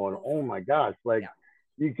 and I'm going, oh my gosh, like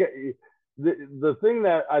you get the thing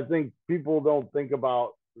that I think people don't think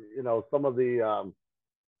about, some of the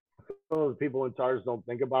people in charge don't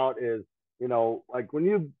think about is, like when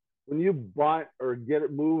you bunt or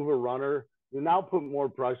move a runner, you now put more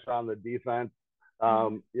pressure on the defense.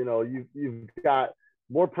 You've got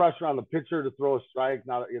more pressure on the pitcher to throw a strike,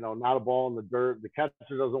 not a ball in the dirt. The catcher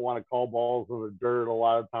doesn't want to call balls in the dirt a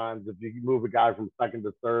lot of times. If you move a guy from second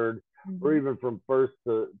to third, or even from first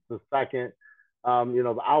to second,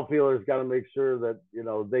 the outfielder's got to make sure that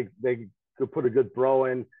they could put a good throw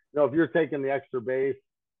in. If you're taking the extra base,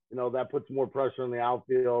 that puts more pressure on the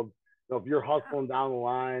outfield. If you're hustling down the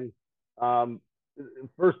line,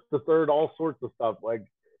 first to third, all sorts of stuff.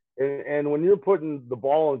 And when you're putting the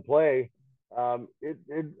ball in play,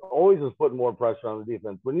 it always is putting more pressure on the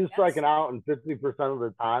defense. When you're striking out and 50% of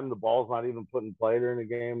the time the ball's not even put in play during the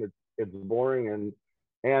game, it's boring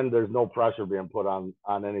and there's no pressure being put on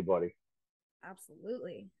anybody.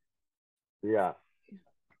 Absolutely. Yeah.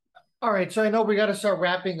 All right, so I know we got to start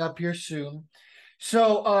wrapping up here soon.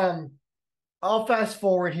 So I'll fast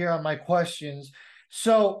forward here on my questions.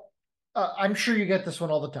 So I'm sure you get this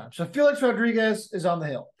one all the time. So Felix Rodriguez is on the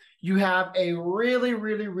hill. You have a really,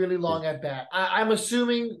 really, really long at bat. I'm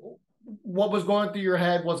assuming what was going through your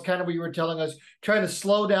head was kind of what you were telling us, trying to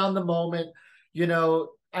slow down the moment.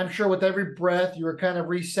 I'm sure with every breath you were kind of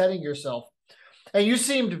resetting yourself. And you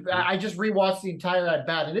seemed, I just rewatched the entire at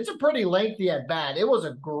bat, and it's a pretty lengthy at bat. It was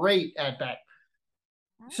a great at bat.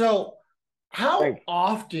 So how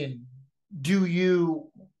often do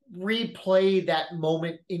you replay that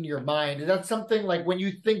moment in your mind? Is that something like when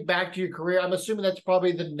you think back to your career? I'm assuming that's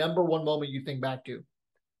probably the number one moment you think back to.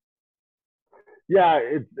 Yeah,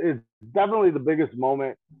 it's definitely the biggest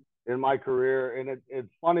moment in my career. And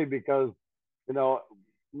it's funny because,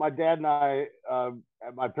 my dad and I,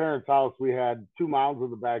 at my parents' house, we had 2 mounds in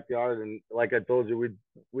the backyard. And like I told you,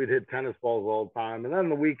 we'd hit tennis balls all the time. And then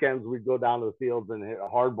the weekends, we'd go down to the fields and hit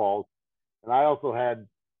hard balls. And I also had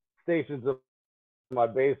stations in my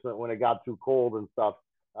basement when it got too cold and stuff.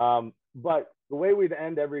 But the way we'd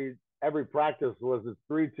end every practice was it's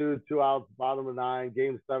 3-2, 2 outs, bottom of 9,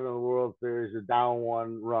 game 7 of the World Series, you're down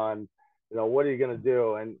 1 run. What are you going to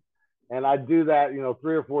do? And I'd do that,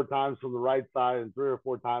 3 or 4 times from the right side and 3 or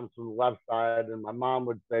 4 times from the left side. And my mom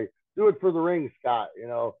would say, do it for the ring, Scott,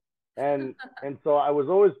 and so I was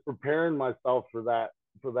always preparing myself for that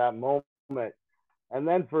moment. And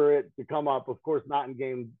then for it to come up, of course, not in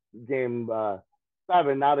game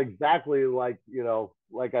 7, not exactly like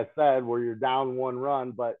I said, where you're down 1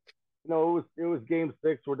 run, but it was game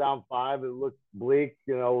 6, we're down 5. It looked bleak,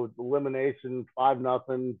 elimination,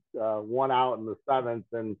 5-0, 1 out in the 7th.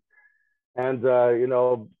 And I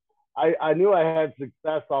knew I had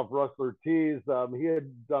success off Russ Ortiz. He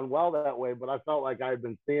had done well that way, but I felt like I had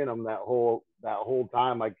been seeing him that whole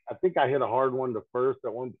time. I think I hit a hard one to first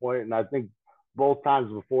at one point, and I think both times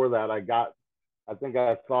before that I got the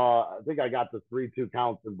 3-2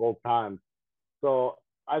 counts in both times. So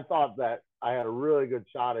I thought that I had a really good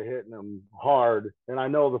shot at hitting him hard. And I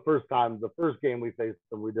know the first game we faced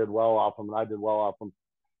him, we did well off him, and I did well off him.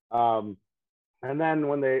 And then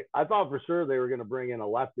I thought for sure they were going to bring in a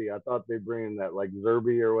lefty. I thought they'd bring in that like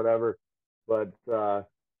Zerby or whatever, but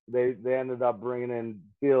they ended up bringing in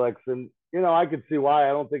Felix. And, I could see why.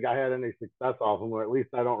 I don't think I had any success off him, or at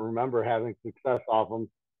least I don't remember having success off him.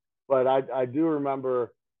 But I do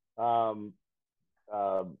remember,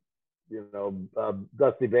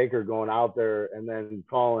 Dusty Baker going out there and then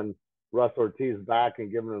calling Russ Ortiz back and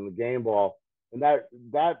giving him the game ball. And that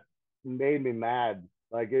made me mad.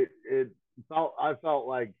 Like I felt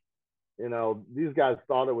like, these guys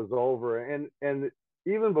thought it was over. And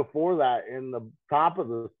even before that, in the top of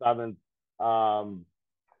the seventh,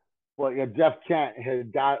 well, yeah, Jeff Kent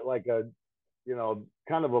had got like a,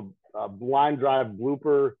 kind of a blind drive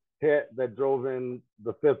blooper hit that drove in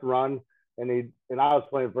the fifth run. And I was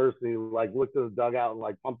playing first, and he like looked at the dugout and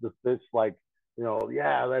like pumped his fist, like,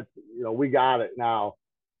 yeah, that's, we got it now.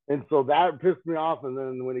 And so that pissed me off. And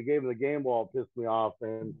then when he gave him the game ball, it pissed me off.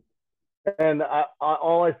 And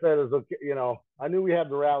all I said is, okay, I knew we had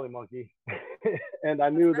the rally monkey, and I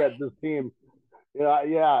knew that this team,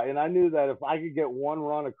 yeah, and I knew that if I could get one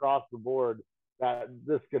run across the board, that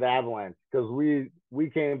this could avalanche, because we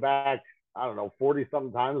came back, I don't know, 40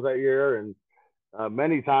 something times that year, and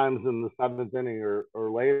many times in the seventh inning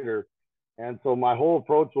or later. And so my whole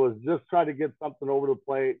approach was just try to get something over the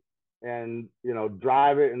plate and,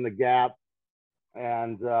 drive it in the gap.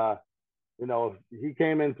 And, he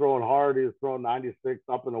came in throwing hard. He was throwing 96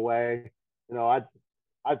 up and away.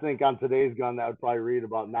 I think on today's gun, that would probably read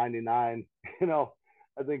about 99.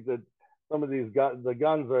 I think that some of these the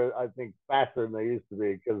guns are, I think, faster than they used to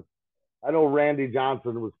be, because I know Randy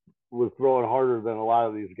Johnson was throwing harder than a lot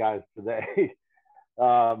of these guys today.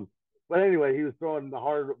 But anyway, he was throwing the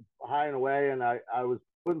hard high and away, and I was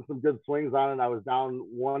putting some good swings on it. I was down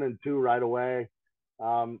 1-2 right away.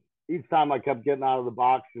 Each time I kept getting out of the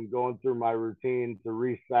box and going through my routine to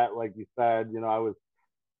reset, like you said,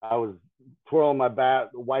 I was twirling my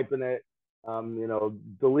bat, wiping it,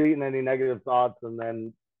 deleting any negative thoughts, and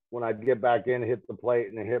then when I'd get back in, hit the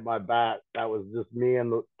plate and hit my bat, that was just me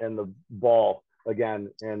and the ball again.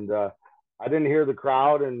 And I didn't hear the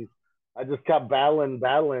crowd, and I just kept battling,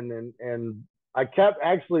 and I kept,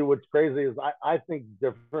 actually, what's crazy is I think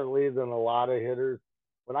differently than a lot of hitters.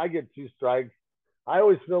 When I get 2 strikes, I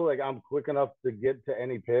always feel like I'm quick enough to get to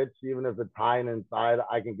any pitch, even if it's high and inside,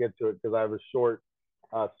 I can get to it, because I have a short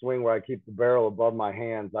swing where I keep the barrel above my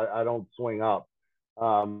hands. I don't swing up.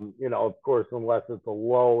 Of course, unless it's a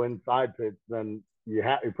low inside pitch, then you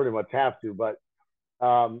pretty much have to. But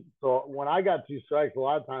so when I got 2 strikes, a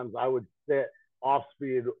lot of times I would sit off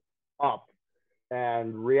speed up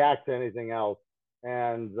and react to anything else.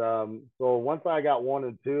 And so once I got 1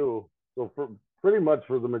 and 2, so pretty much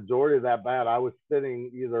for the majority of that bat, I was sitting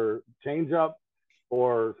either change up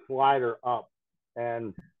or slider up.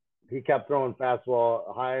 And he kept throwing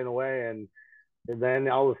fastball high and away. And then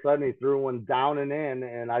all of a sudden he threw one down and in,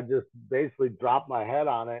 and I just basically dropped my head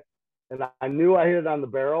on it. And I knew I hit it on the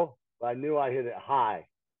barrel, but I knew I hit it high.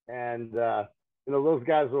 And, those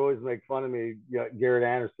guys would always make fun of me, Garrett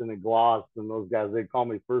Anderson and Gloss and those guys. They call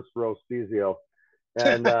me first row Spiezio.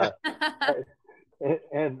 And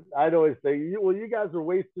and I'd always say, you guys are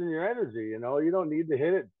wasting your energy. You don't need to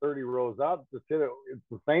hit it 30 rows up. Just hit it. It's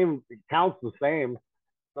the same. It counts the same.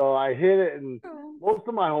 So I hit it, and most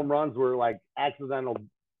of my home runs were like accidental,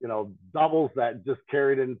 doubles that just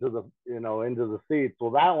carried into the seats.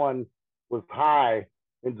 Well, that one was high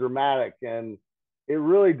and dramatic, and it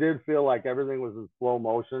really did feel like everything was in slow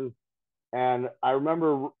motion. And I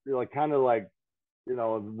remember running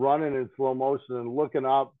in slow motion and looking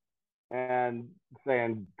up and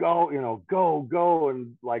saying, go, go,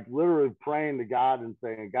 and like literally praying to God and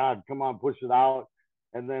saying, God, come on, push it out.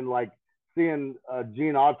 And then like seeing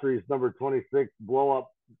Gene Autry's number 26 blow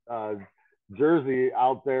up jersey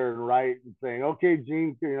out there and right, and saying, okay,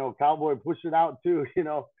 Gene, Cowboy, push it out too. I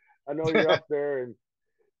know you're up there.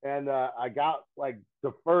 And I got like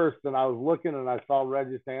to first, and I was looking, and I saw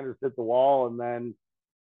Reggie Sanders hit the wall, and then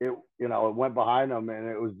it went behind him, and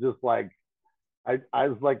it was just like, I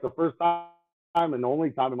was like, the first time and only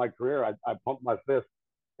time in my career, I pumped my fist.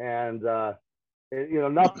 And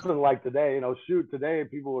nothing like today. Today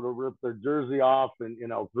people would have ripped their jersey off and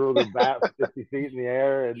threw their bat 50 feet in the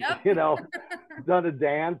air and done a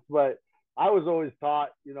dance. But I was always taught,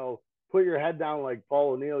 put your head down like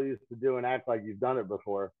Paul O'Neill used to do and act like you've done it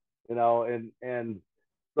before. And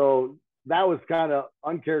so that was kind of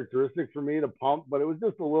uncharacteristic for me to pump, but it was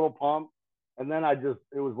just a little pump. And then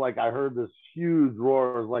it was like I heard this huge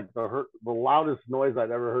roar. It was like the loudest noise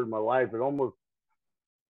I'd ever heard in my life. It almost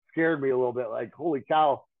scared me a little bit, like, holy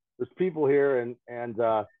cow, there's people here. And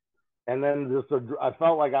then I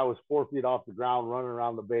felt like I was 4 feet off the ground running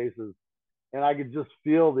around the bases, and I could just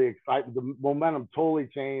feel the excitement. The momentum totally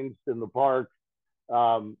changed in the park.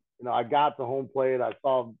 I got to home plate. I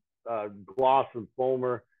saw Gloss and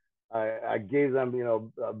Fulmer. I gave them,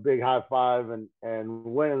 a big high five, and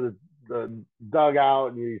went in the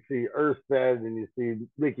dugout, and you see Erstad and you see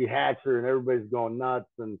Mickey Hatcher, and everybody's going nuts.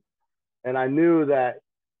 And I knew that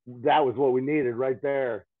was what we needed right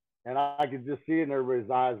there. And I could just see it in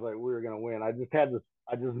everybody's eyes, like we were going to win.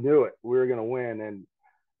 I just knew it. We were going to win.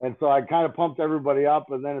 And so I kind of pumped everybody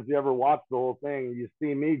up. And then if you ever watch the whole thing, you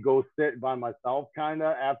see me go sit by myself kind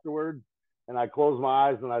of afterwards. And I close my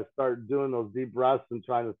eyes and I start doing those deep breaths and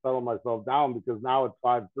trying to settle myself down, because now it's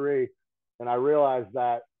 5-3. And I realized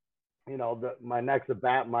that, my next at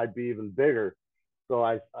bat might be even bigger. So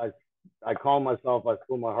I calm myself, I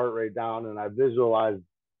slow my heart rate down, and I visualized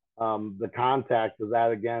the contact of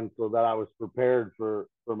that again, so that I was prepared for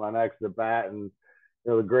my next at bat. And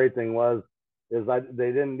the great thing is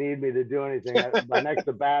they didn't need me to do anything. My next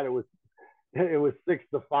at bat, it was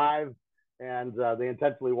 6-5, and they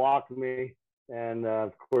intentionally walked me. And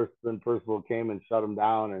of course, then Percival came and shut him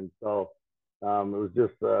down. And so it was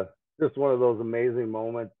just one of those amazing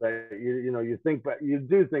moments that you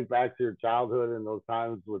do think back to your childhood and those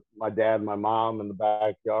times with my dad and my mom in the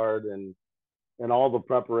backyard, and all the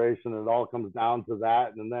preparation. It all comes down to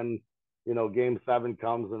that. And then game 7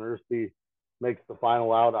 comes and Ersty makes the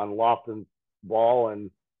final out on Lofton's ball,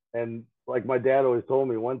 and like my dad always told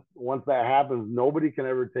me, once that happens, nobody can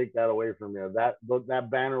ever take that away from you. That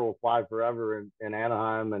banner will fly forever in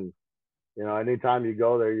Anaheim. And anytime you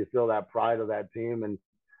go there, you feel that pride of that team. And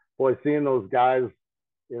boy, seeing those guys,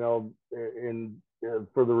 for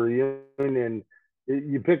the reunion,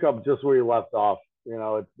 you pick up just where you left off.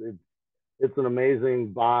 It's an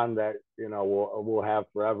amazing bond that we'll have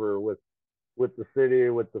forever with the city,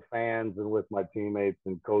 with the fans, and with my teammates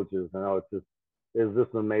and coaches. It's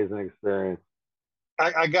just an amazing experience.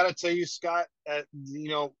 I gotta tell you, Scott,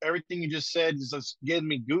 everything you just said is just giving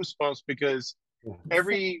me goosebumps, because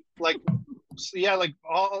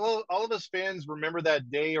all of us fans remember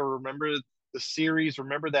that day, or remember the series,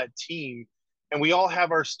 remember that team, and we all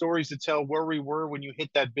have our stories to tell, where we were when you hit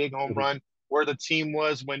that big home run, where the team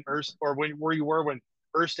was when where you were when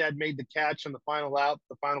Erstad made the catch on the final out,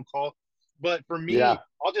 the final call. But for me, Yeah.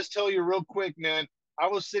 I'll just tell you real quick, man. I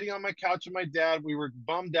was sitting on my couch with my dad. We were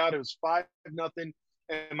bummed out. It was 5-0.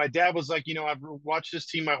 And my dad was like, I've watched this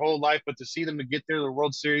team my whole life, but to see them to get there to the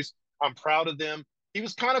World Series, I'm proud of them. He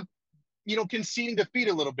was kind of, conceding defeat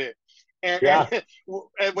a little bit. And, Yeah.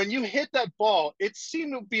 and when you hit that ball, it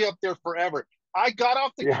seemed to be up there forever. I got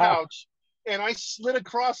off the couch and I slid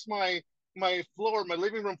across my floor, my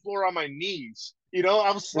living room floor, on my knees.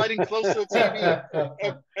 I was sliding close to the TV.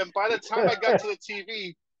 And by the time I got to the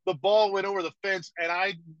TV, the ball went over the fence and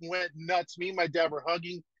I went nuts. Me and my dad were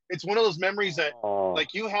hugging. It's one of those memories that,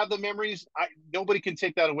 like, you have the memories. Nobody can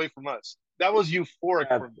take that away from us. That was euphoric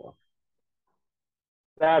for me.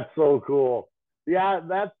 That's so cool. Yeah,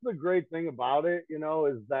 that's the great thing about it,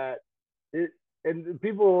 is that and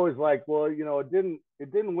people are always like, well, it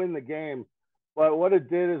didn't win the game. But what it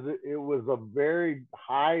did is it was a very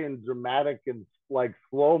high and dramatic and like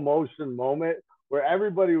slow motion moment where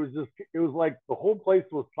everybody was it was like the whole place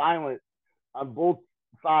was silent on both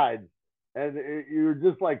sides. And you were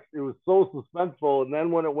just like, it was so suspenseful. And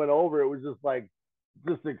then when it went over, it was just like,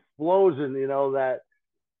 explosion, that,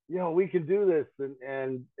 we can do this.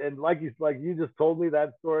 And like you just told me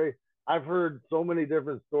that story. I've heard so many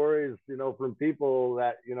different stories, from people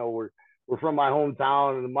that, were from my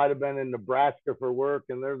hometown and might have been in Nebraska for work,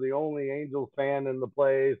 and they're the only Angels fan in the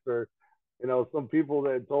place. Or, some people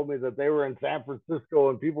that told me that they were in San Francisco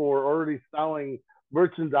and people were already selling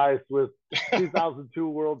merchandise with 2002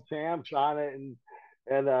 world champs on it. And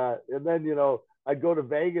then, I'd go to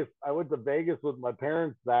Vegas. I went to Vegas with my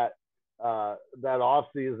parents that off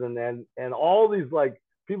season, and all these like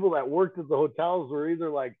people that worked at the hotels were either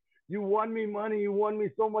like, you won me money, you won me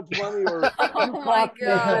so much money, or you cost me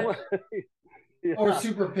so much. Yeah. Or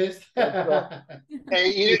super pissed.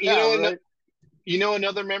 Hey, right?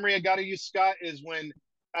 Another memory I got of you, Scott, is when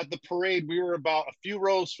at the parade we were about a few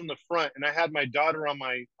rows from the front, and I had my daughter on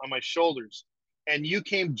my shoulders, and you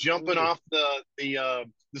came jumping off the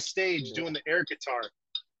stage doing the air guitar.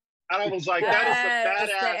 And I was like, that is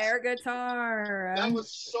the badass. The air guitar. That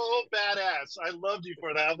was so badass. I loved you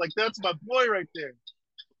for that. I was like, that's my boy right there.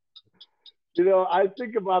 I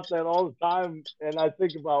think about that all the time, and I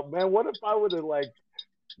think about, man, what if I would have like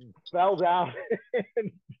fell down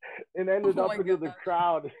and ended up into the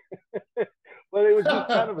crowd? But it was just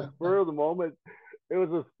kind of a spur of the moment. It was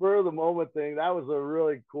a spur of the moment thing. That was a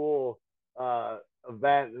really cool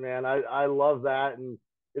event, man. I love that. And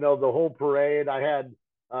the whole parade, I had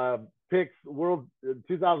picks,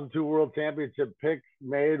 2002 World Championship picks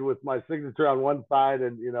made with my signature on one side,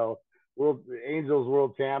 and Angels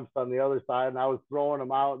world champs on the other side, and I was throwing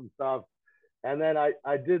them out and stuff. And then I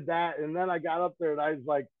did that, and then I got up there and I was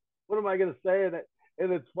like, what am I going to say?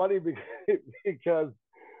 And it's funny because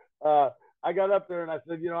I got up there and I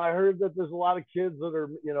said, I heard that there's a lot of kids that are,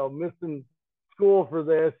 missing school for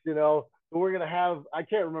this, so we're gonna have, I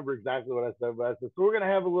can't remember exactly what I said, but I said, so we're gonna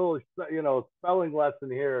have a little, spelling lesson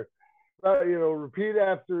here. Repeat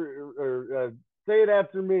after, or say it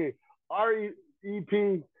after me.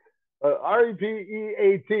 R-E-P,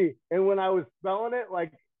 R-E-P-E-A-T. And when I was spelling it,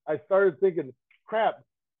 like, I started thinking, crap,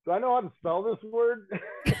 do I know how to spell this word?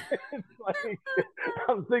 It's like,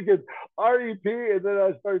 I'm thinking R-E-P, and then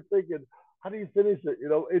I started thinking, how do you finish it?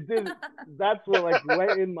 It did. That's what like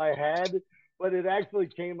went in my head, but it actually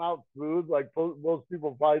came out smooth. Like most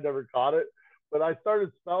people probably never caught it, but I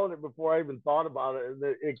started spelling it before I even thought about it, and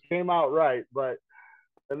it came out right.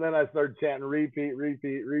 And then I started chanting repeat,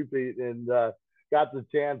 repeat, repeat, and got the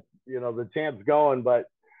chants going. But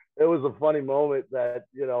it was a funny moment that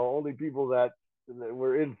only people that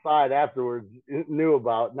were inside afterwards knew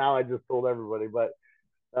about. Now I just told everybody, but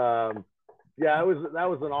yeah, that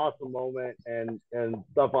was an awesome moment and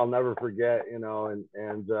stuff I'll never forget.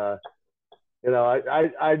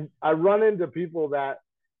 I run into people that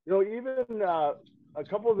even a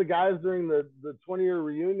couple of the guys during the 20-year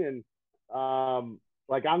reunion,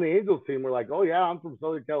 like on the Angels team, were like, oh yeah, I'm from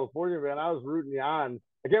Southern California, man. I was rooting you on.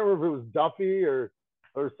 I can't remember if it was Duffy or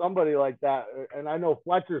somebody like that. And I know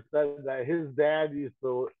Fletcher said that his dad used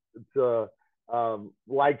to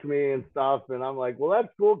like me and stuff. And I'm like, well,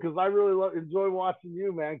 that's cool because I really enjoy watching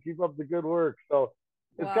you, man. Keep up the good work. So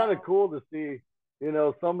it's kind of cool to see,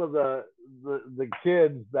 some of the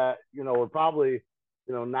kids that, were probably,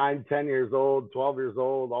 9, 10 years old, 12 years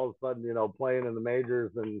old, all of a sudden, playing in the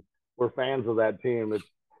majors and we're fans of that team.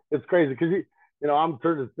 It's crazy because, I'm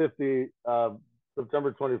turning 50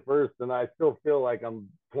 September 21st and I still feel like I'm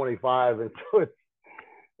 25. And so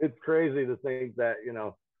it's crazy to think that,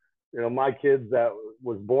 my kids that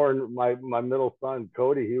was born, my middle son,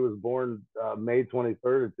 Cody, he was born May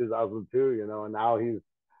 23rd of 2002, and now he's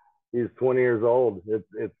 20 years old.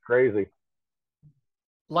 It's crazy.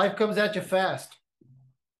 Life comes at you fast.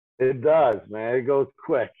 It does, man. It goes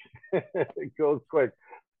quick. It goes quick.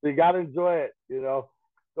 So you got to enjoy it,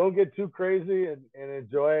 Don't get too crazy and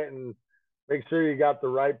enjoy it and make sure you got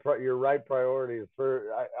your right priorities.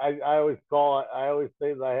 I always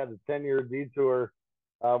say that I had a 10-year detour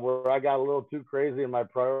where I got a little too crazy and my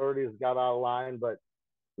priorities got out of line, but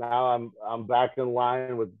now I'm back in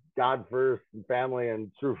line with God first and family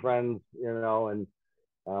and true friends, and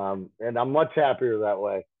I'm much happier that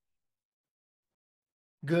way.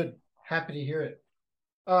 Good. Happy to hear it.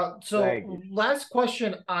 So last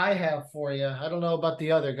question I have for you. I don't know about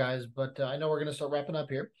the other guys, but I know we're going to start wrapping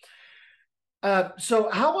up here. So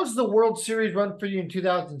how was the World Series run for you in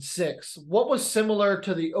 2006? What was similar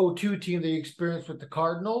to the 02 team that you experienced with the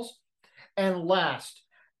Cardinals? And last,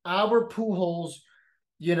 Albert Pujols,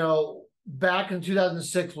 back in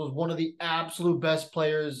 2006 was one of the absolute best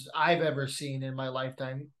players I've ever seen in my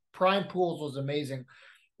lifetime. Prime Pujols was amazing.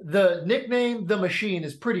 The nickname, The Machine,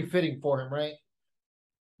 is pretty fitting for him, right?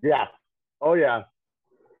 Yeah. Oh, yeah.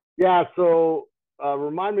 Yeah, so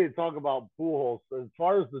remind me to talk about Pujols. As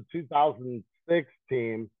far as the 2006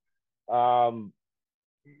 team, it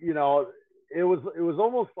was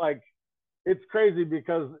almost like, it's crazy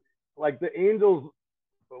because like the Angels,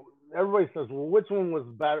 everybody says, well, which one was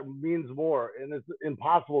better, means more, and it's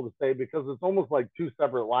impossible to say because it's almost like two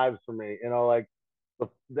separate lives for me. Like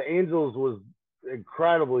the Angels was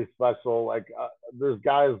incredibly special. Like there's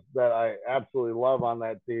guys that I absolutely love on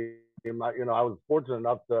that team. I was fortunate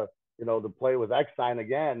enough to play with Eckstein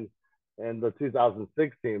again in the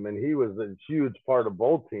 2006 team, and he was a huge part of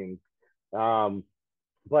both teams.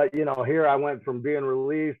 But here I went from being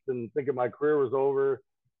released and thinking my career was over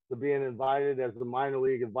to being invited as the minor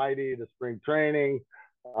league invitee to spring training,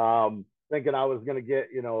 thinking I was going to get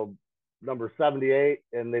number 78,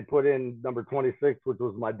 and they put in number 26, which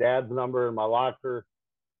was my dad's number in my locker.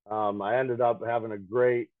 I ended up having a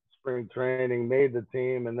great spring training, made the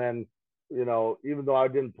team, and then even though I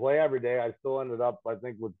didn't play every day, I still ended up, I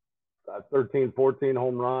think, with 13, 14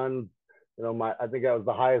 home runs. I think that was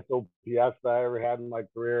the highest OPS that I ever had in my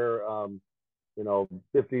career.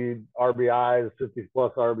 50 RBIs, 50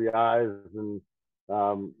 plus RBIs, and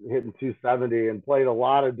hitting 270, and played a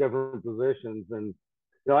lot of different positions. And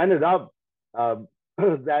I ended up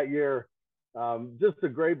that year just a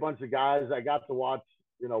great bunch of guys. I got to watch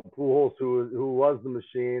Pujols, who was the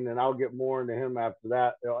machine, and I'll get more into him after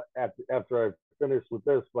that, after I finish with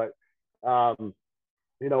this. But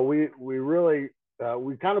we really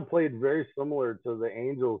we kind of played very similar to the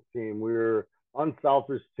Angels team. We were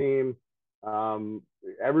unselfish team.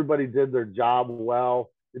 Everybody did their job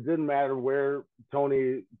well. It didn't matter where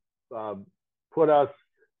Tony put us.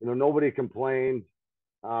 Nobody complained.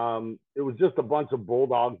 It was just a bunch of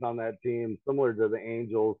bulldogs on that team, similar to the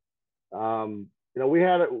Angels.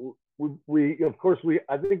 We we of course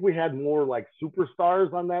I think we had more like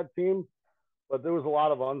superstars on that team, but there was a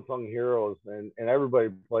lot of unsung heroes, and everybody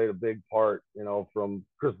played a big part. You know, from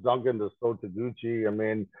Chris Duncan to Sotaguchi. I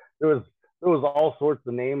mean, there was all sorts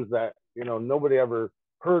of names that nobody ever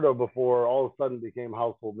heard of before. All of a sudden became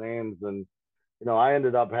household names, and I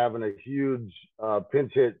ended up having a huge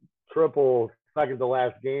pinch hit triple second to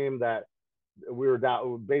last game that we were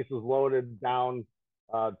down, bases loaded, down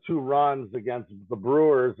 2 runs against the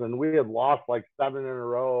Brewers, and we had lost like 7 in a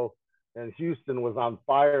row, and Houston was on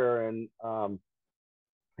fire, and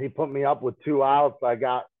he put me up with 2 outs.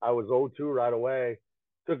 I was 0-2 right away.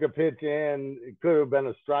 Took a pitch in. It could have been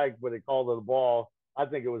a strike, but he called it a ball. I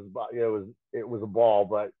think it was a ball,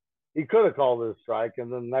 but he could have called it a strike.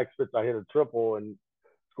 And then the next pitch, I hit a triple and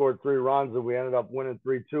scored 3 runs, and we ended up winning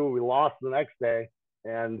 3-2. We lost the next day,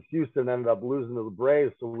 and Houston ended up losing to the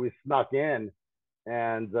Braves, so we snuck in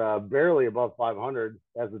and barely above 500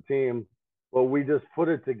 as a team. But we just put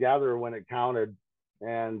it together when it counted,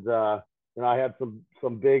 and I had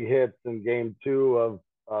some big hits in Game 2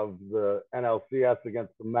 of the NLCS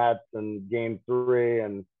against the Mets, and Game 3,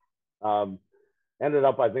 and ended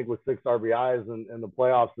up I think with 6 RBIs in the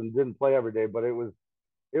playoffs, and didn't play every day, but it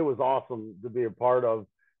was awesome to be a part of.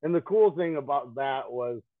 And the cool thing about that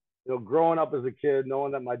was, growing up as a kid,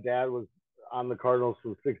 knowing that my dad was on the Cardinals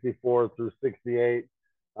from 64 through 68,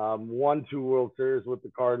 won 2 World Series with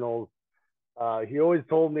the Cardinals. He always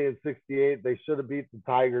told me in 68 they should have beat the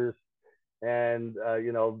Tigers. And,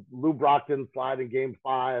 Lou Brock didn't slide in Game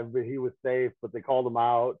 5, but he was safe, but they called him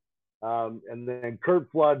out. And then Kurt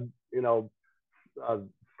Flood,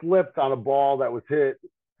 slipped on a ball that was hit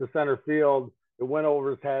to center field. It went over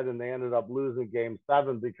his head, and they ended up losing Game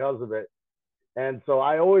 7 because of it. And so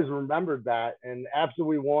I always remembered that. And after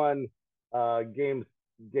we won Game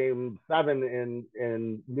 7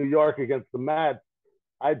 in New York against the Mets,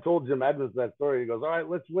 I told Jim Edmonds that story. He goes, "All right,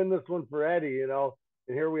 let's win this one for Eddie," And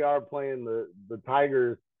here we are playing the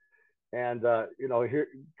Tigers, and here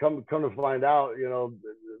come to find out,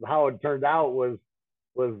 how it turned out was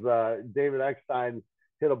David Eckstein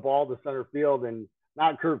hit a ball to center field, and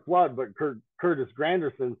not Kurt Flood, but Curtis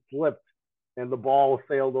Granderson slipped, and the ball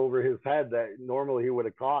sailed over his head that normally he would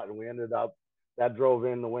have caught, and we ended up that drove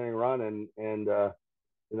in the winning run, and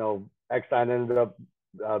Eckstein ended up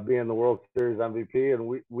being the World Series MVP,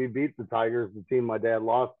 and we beat the Tigers, the team my dad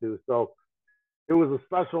lost to. So it was a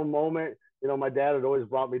special moment. My dad had always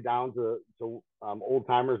brought me down to old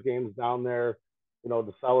timers games down there,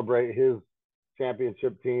 to celebrate his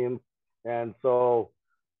championship team. And so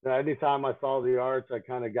anytime I saw the Arch, I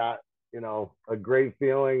kind of got, a great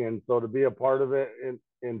feeling. And so to be a part of it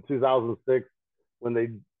in 2006, when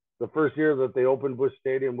the first year that they opened Busch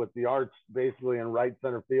Stadium with the Arch basically in right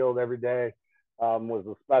center field every day, was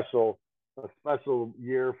a special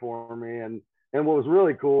year for me. And what was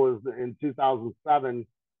really cool is in 2007,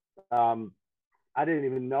 I didn't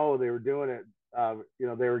even know they were doing it.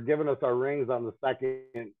 They were giving us our rings on the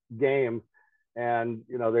second game, and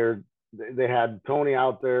they had Tony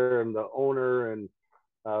out there and the owner and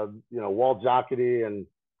Walt Jocketty,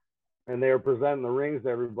 and they were presenting the rings to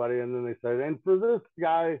everybody. And then they said, "And for this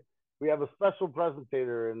guy, we have a special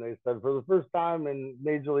presentator." And they said, "For the first time in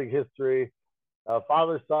Major League history,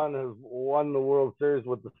 father-son has won the World Series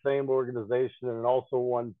with the same organization, and also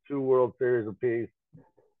won 2 World Series apiece.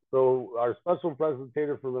 So our special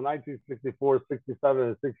presentator for the 1964, 67,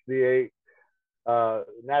 and 68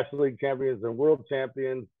 National League champions and world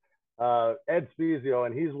champions, Ed Spiezio,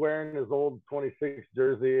 and he's wearing his old 26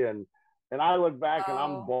 jersey, and I look back and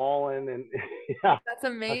I'm bawling, and yeah, that's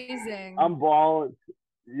amazing. I'm bawling,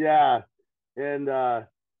 yeah, and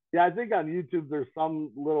yeah, I think on YouTube there's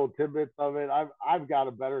some little tidbits of it. I've got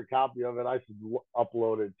a better copy of it. I should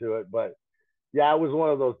upload it to it, but yeah, it was one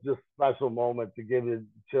of those just special moments to give you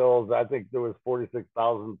chills. I think there was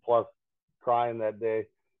 46,000 plus crying that day,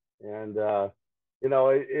 and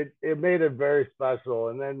it made it very special.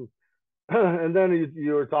 And then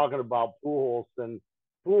you were talking about Pujols, and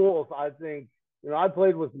Pujols, I think I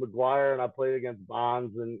played with McGuire and I played against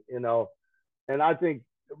Bonds, and I think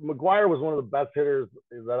McGuire was one of the best hitters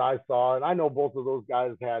that I saw, and I know both of those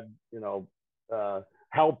guys had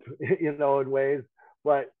help in ways,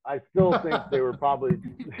 but I still think they were probably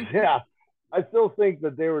I still think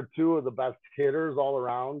that they were 2 of the best hitters all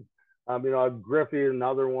around. Griffey,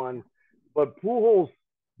 another one, but Pujols,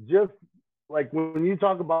 just like when you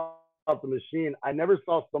talk about the machine, I never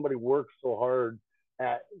saw somebody work so hard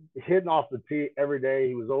at hitting off the tee every day.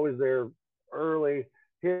 He was always there early,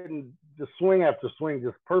 hitting just swing after swing,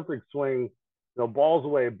 just perfect swing, balls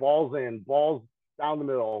away, balls in, balls down the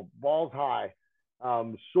middle, balls high,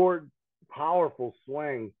 short, powerful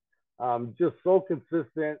swing. Just so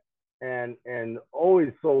consistent and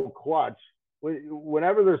always so clutch.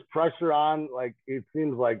 Whenever there's pressure on, like it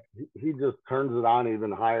seems like he just turns it on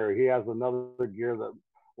even higher. He has another gear that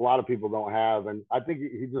a lot of people don't have, and I think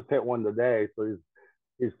he just hit one today, so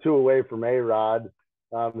he's two away from A-Rod.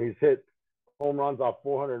 He's hit home runs off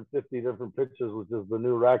 450 different pitches, which is the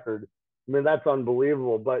new record. I mean, that's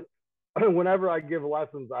unbelievable. But whenever I give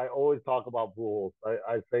lessons, I always talk about Pujols.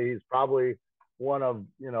 I say he's probably one of,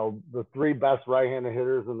 the three best right-handed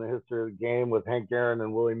hitters in the history of the game, with Hank Aaron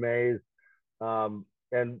and Willie Mays, and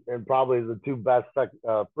probably the two best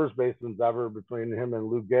first basemen ever between him and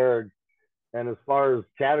Lou Gehrig. And as far as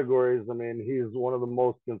categories, I mean, he's one of the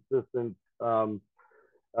most consistent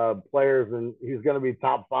players, and he's going to be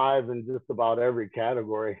top 5 in just about every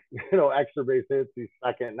category. Extra base hits, he's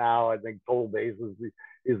second now. I think total bases,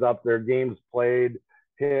 he's up there. Games played,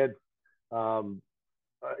 hits,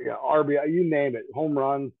 RBI, you name it. Home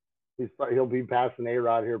runs, he'll be passing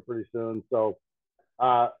A-Rod here pretty soon. So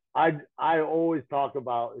I always talk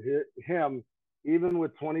about him, even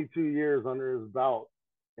with 22 years under his belt.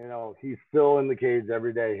 He's still in the cage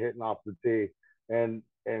every day hitting off the tee. And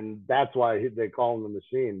that's why they call him the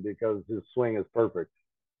machine, because his swing is perfect.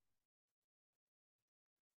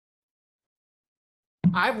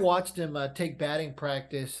 I've watched him take batting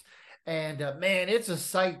practice, and man, it's a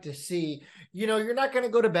sight to see. You're not going to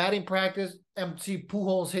go to batting practice and see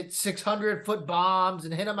Pujols hit 600-foot bombs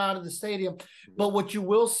and hit them out of the stadium. But what you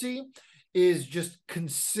will see is just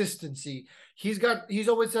consistency. He's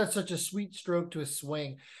always had such a sweet stroke to his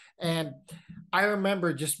swing. And I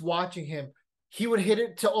remember just watching him. He would hit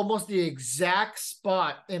it to almost the exact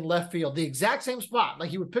spot in left field, the exact same spot. Like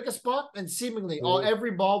he would pick a spot and seemingly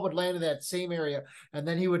every ball would land in that same area. And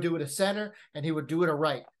then he would do it to center and he would do it to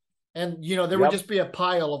right. And, there would just be a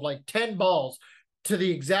pile of like 10 balls to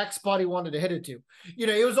the exact spot he wanted to hit it to.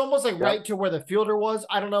 It was almost like right to where the fielder was.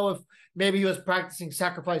 I don't know if maybe he was practicing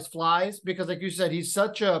sacrifice flies, because like you said, he's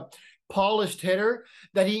such a polished hitter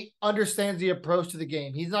that he understands the approach to the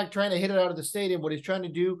game. He's not trying to hit it out of the stadium. What he's trying to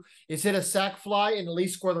do is hit a sac fly and at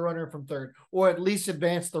least score the runner from third, or at least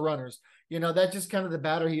advance the runners. That's just kind of the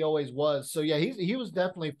batter he always was. So yeah, he was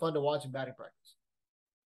definitely fun to watch in batting practice.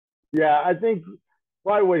 Yeah, I think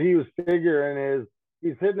probably what he was figuring is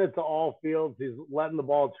he's hitting it to all fields. He's letting the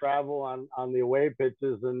ball travel on the away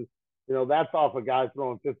pitches, and that's off a guy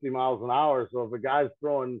throwing 50 miles an hour. So if a guy's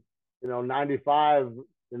throwing 95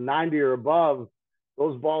 and 90 or above,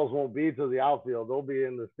 those balls won't be to the outfield. They'll be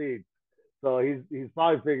in the seats. So he's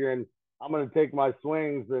probably figuring, I'm going to take my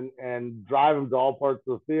swings and drive them to all parts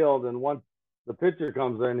of the field. And once the pitcher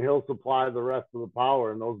comes in, he'll supply the rest of the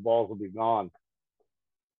power, and those balls will be gone.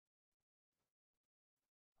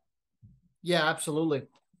 Yeah, absolutely.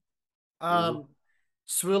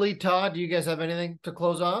 Swilly, Todd, do you guys have anything to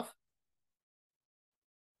close off?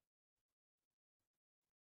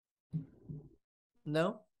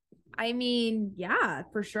 No? I mean, yeah,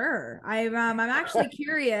 for sure. I'm actually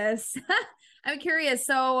curious. I'm curious.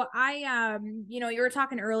 So you were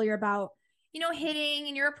talking earlier about, hitting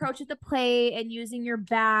and your approach at the plate and using your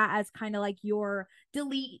bat as kind of like your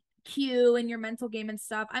delete cue in your mental game and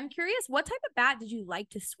stuff. I'm curious, what type of bat did you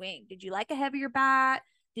like to swing? Did you like a heavier bat?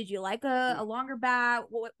 Did you like a longer bat?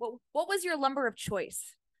 What was your lumber of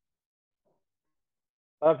choice?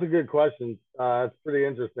 That's a good question. It's pretty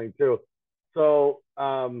interesting too. So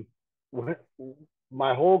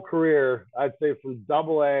my whole career, I'd say from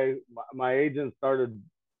AA, my agent started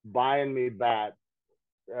buying me bats,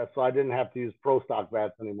 so I didn't have to use pro stock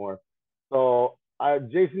bats anymore. So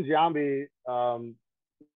Jason Giambi,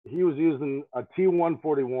 he was using a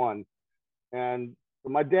T141, and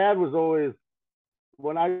my dad was always,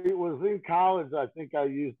 when I was in college, I think I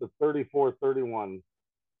used a 34-31,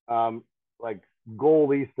 like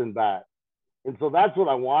Gold Easton bat. And so that's what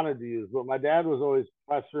I wanted to use. But my dad was always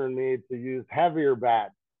pressuring me to use heavier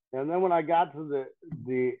bats. And then when I got to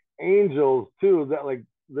the Angels too, that like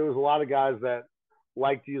there was a lot of guys that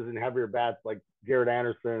liked using heavier bats, like Garrett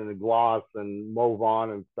Anderson and Gloss and Mo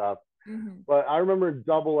Vaughn and stuff. Mm-hmm. But I remember in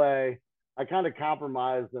AA, I kind of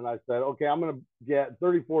compromised and I said, okay, I'm going to get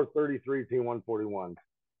 34-33 T141.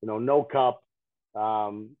 No cup,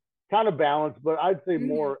 kind of balanced, but I'd say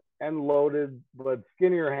more end loaded, but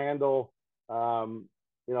skinnier handle.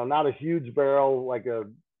 Not a huge barrel like a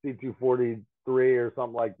C243 or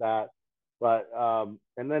something like that, but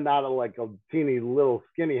and then not like a teeny little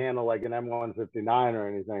skinny handle like an M159 or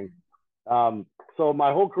anything. So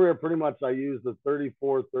my whole career, pretty much, I used the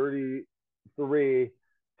 34-33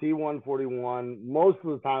 T141. Most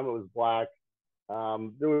of the time it was black.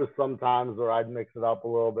 There was some times where I'd mix it up a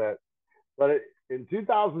little bit, but in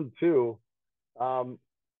 2002,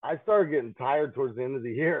 I started getting tired towards the end of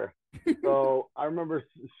the year. So I remember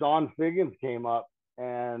Sean Figgins came up,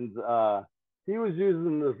 and he was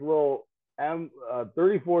using this little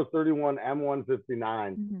 3431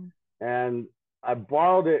 M159, and I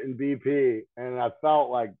borrowed it in BP, and I felt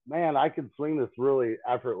like, man, I could swing this really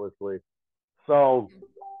effortlessly. So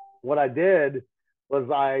what I did was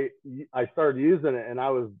I started using it, and I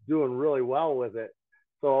was doing really well with it.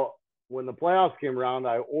 So when the playoffs came around,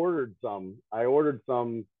 I ordered some.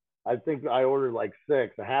 I think I ordered like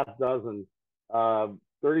 6, a half dozen,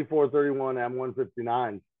 3431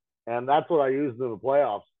 M159, and that's what I used in the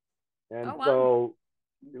playoffs. And so,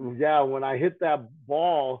 yeah, when I hit that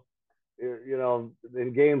ball, you know,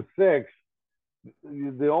 in Game 6,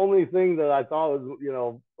 the only thing that I thought was, you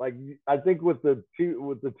know, like I think with the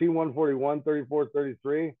T141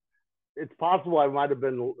 3433, it's possible I might have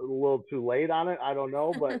been a little too late on it. I don't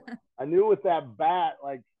know, but I knew with that bat,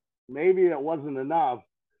 like maybe it wasn't enough,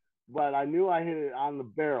 but I knew I hit it on the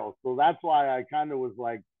barrel. So that's why I kind of was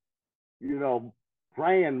like, you know,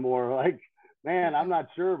 praying more like, man, I'm not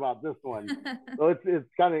sure about this one. So it's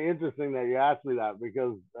kind of interesting that you asked me that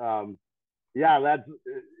because, yeah,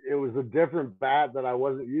 it was a different bat that I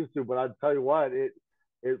wasn't used to, but I'll tell you what, it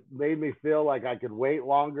made me feel like I could wait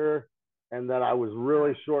longer and that I was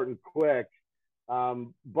really short and quick.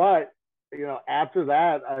 But, you know, after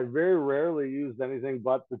that, I very rarely used anything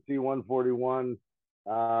but the T141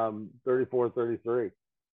 3433.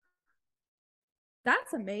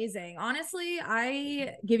 That's amazing. Honestly,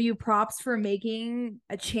 I give you props for making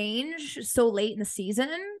a change so late in the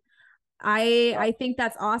season. I think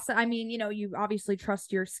that's awesome. I mean, you know, you obviously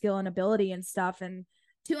trust your skill and ability and stuff, and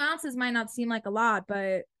 2 ounces might not seem like a lot,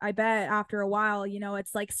 but I bet after a while, you know,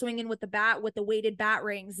 it's like swinging with the bat with the weighted bat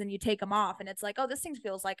rings and you take them off and it's like, oh, this thing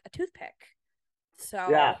feels like a toothpick. So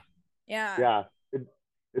yeah.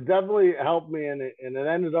 It definitely helped me, and it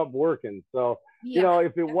ended up working. So, you know,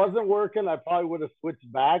 if it wasn't working, I probably would have switched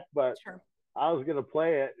back, but I was going to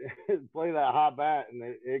play that hot bat, and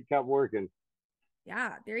it kept working.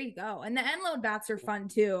 Yeah, there you go. And the end load bats are fun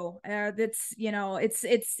too. That's, you know, it's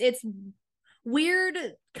weird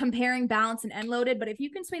comparing balance and end loaded, but if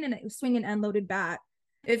you can swing an end loaded bat,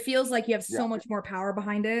 it feels like you have so much more power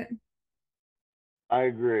behind it. I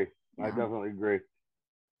agree. Yeah. I definitely agree.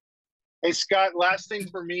 Hey, Scott, last thing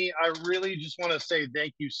for me, I really just want to say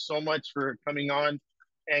thank you so much for coming on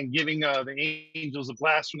and giving the Angels a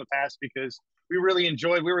blast from the past, because we really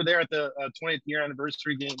enjoyed, we were there at the 20th year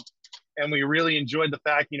anniversary game, and we really enjoyed the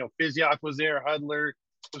fact, you know, Fiziak was there, Hudler.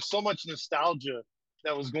 There's so much nostalgia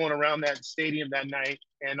that was going around that stadium that night,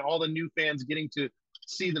 and all the new fans getting to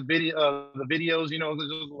see the videos, you know,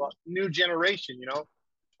 there's a new generation, you know.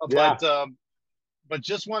 But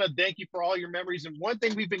just want to thank you for all your memories. And one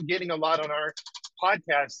thing we've been getting a lot on our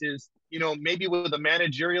podcast is, you know, maybe with a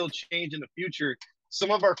managerial change in the future, some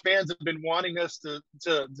of our fans have been wanting us to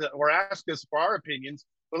or ask us for our opinions.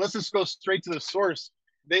 But let's just go straight to the source.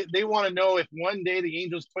 They want to know if one day the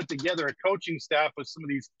Angels put together a coaching staff with some of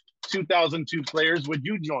these 2002 players, would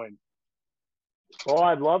you join? Oh,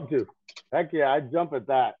 I'd love to. Heck yeah, I'd jump at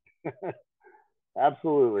that.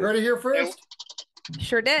 Absolutely. Heard it here first.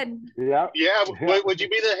 Sure did. Yeah. Yeah. Would you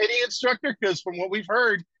be the hitting instructor? Because from what we've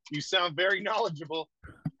heard, you sound very knowledgeable.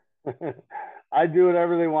 I do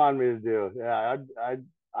whatever they want me to do. Yeah,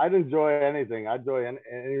 I'd enjoy anything. I'd enjoy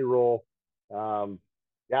any role.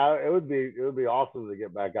 Yeah, it would be awesome to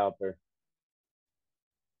get back out there.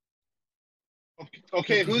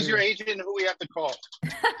 Okay, who's your agent and who we have to call?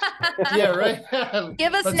 Yeah, right.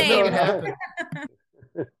 Give us names.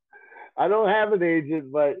 I don't have an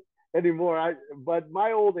agent, but anymore. But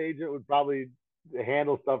my old agent would probably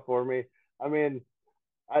handle stuff for me. I mean,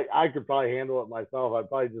 I could probably handle it myself. I'd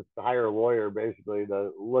probably just hire a lawyer basically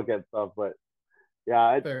to look at stuff. But yeah,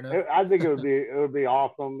 I think it would be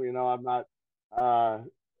awesome. You know, I'm not.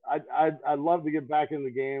 I'd love to get back in the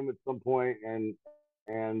game at some point and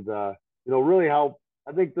you know, really help.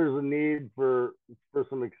 I think there's a need for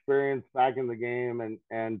some experience back in the game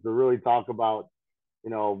and to really talk about, you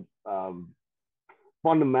know,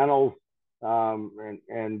 fundamentals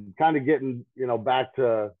and kind of getting, you know, back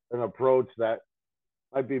to an approach that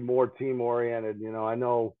might be more team oriented. You know, I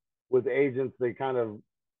know with agents, they kind of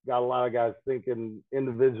got a lot of guys thinking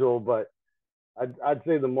individual, but I'd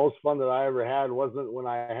say the most fun that I ever had wasn't when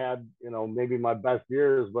I had, you know, maybe my best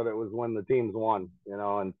years, but it was when the teams won, you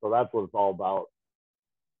know, and so that's what it's all about.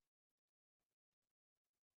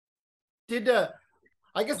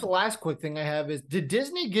 I guess the last quick thing I have is, did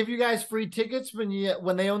Disney give you guys free tickets when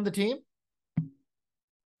they owned the team?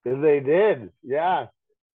 They did, yeah.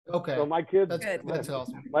 Okay. So my kids, that's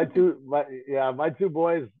awesome. My two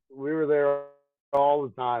boys, we were there all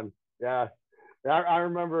the time. Yeah. I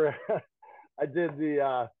remember I did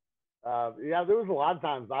the there was a lot of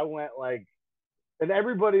times I went like, and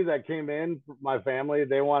everybody that came in, my family,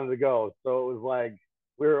 they wanted to go. So it was like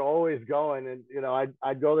we were always going, and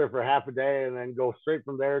I'd go there for half a day and then go straight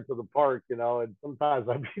from there to the park, and sometimes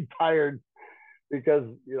I'd be tired because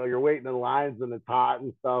you're waiting in lines and it's hot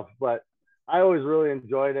and stuff. But I always really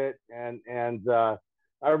enjoyed it, and I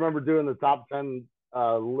remember doing the top 10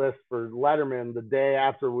 list for Letterman the day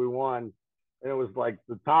after we won, and it was like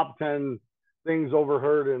the top 10 things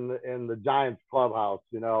overheard in the Giants clubhouse,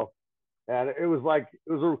 and it was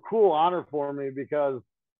a cool honor for me because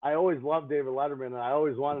I always loved David Letterman and I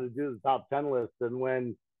always wanted to do the top 10 list. And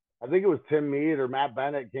when I think it was Tim Mead or Matt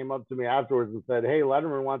Bennett came up to me afterwards and said, "Hey,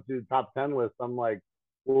 Letterman wants to do the top 10 list." I'm like,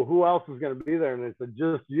 "Well, who else is going to be there?" And they said,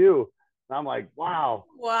 "Just you." And I'm like, "Wow,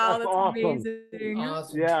 that's awesome." Amazing.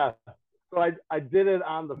 Awesome. Yeah. So I did it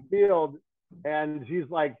on the field, and he's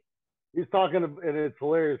talking, and it's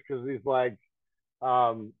hilarious because he's like,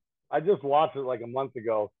 I just watched it like a month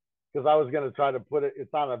ago because I was going to try to put it,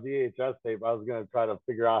 it's on a VHS tape. I was going to try to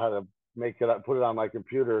figure out how to put it on my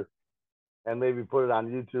computer and maybe put it on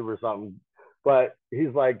YouTube or something. But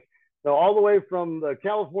he's like, all the way from the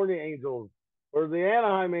California Angels or the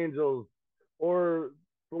Anaheim Angels or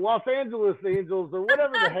the Los Angeles Angels or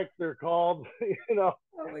whatever the heck they're called,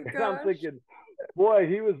 Oh my and gosh. I'm thinking, boy,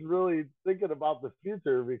 he was really thinking about the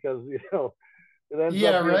future because, it ends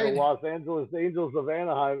up being the Los Angeles Angels of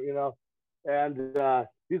Anaheim, and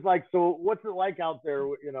he's like, "So what's it like out there,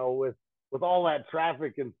 with all that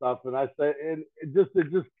traffic and stuff?" And I said, and it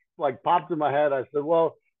just like popped in my head. I said,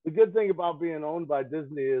 "Well, the good thing about being owned by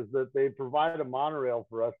Disney is that they provide a monorail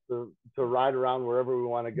for us to ride around wherever we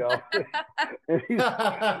want to go." And he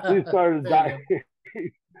started dying.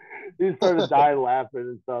 He started dying laughing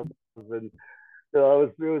and stuff, and it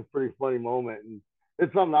was a pretty funny moment, and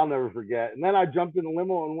it's something I'll never forget. And then I jumped in the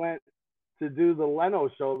limo and went to do the Leno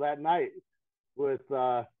show that night with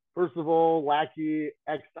Percival, Lackey,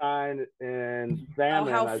 Eckstein, and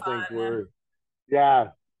Salmon. how I think fun. yeah.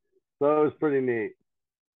 So it was pretty neat.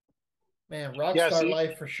 Man, rockstar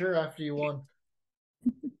life for sure after you won.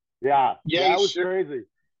 Yeah, Yeah, it was sure. crazy.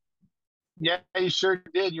 Yeah, you sure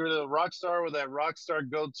did. You were the rock star with that rock star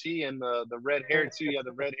goatee and the red hair too. Yeah,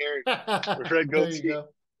 the red hair, red goatee. There you go.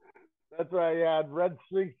 That's right. Yeah, I had red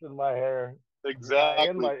streaks in my hair.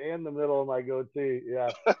 Exactly. And the middle of my goatee. Yeah,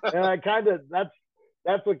 and I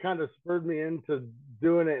that's what kind of spurred me into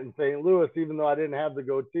doing it in St. Louis. Even though I didn't have the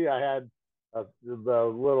goatee, I had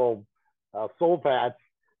the little soul patch.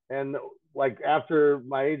 And like after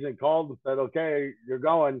my agent called and said, "Okay, you're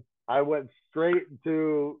going," I went straight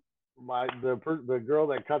to the girl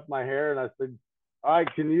that cut my hair, and I said, "All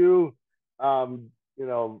right, can you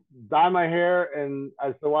dye my hair?" And I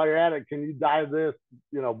said, "While you're at it, can you dye this,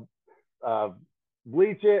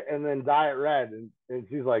 bleach it and then dye it red?" And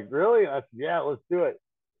she's like, "Really?" And I said, "Yeah, let's do it."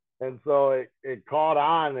 And so it caught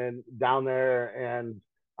on and down there, and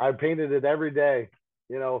I painted it every day,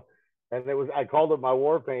 and I called it my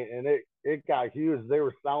war paint, and it got huge. They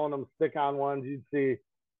were selling them stick-on ones. You'd see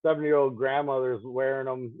 70-year-old grandmothers wearing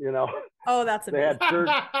them, Oh, that's They had amazing.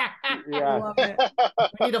 shirts. Yeah. Love it.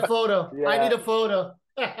 I need a photo. Yeah. I need a photo.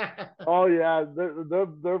 Oh yeah,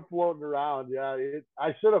 they're floating around. Yeah,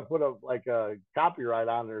 I should have put a copyright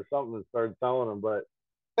on there or something and started selling them, but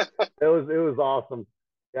it was awesome.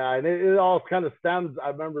 Yeah, and it all kind of stems. I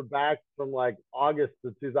remember back from like August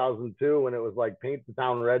of 2002 when it was like Paint the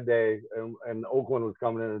Town Red Day, and Oakland was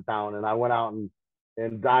coming into town, and I went out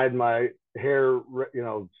and dyed my hair,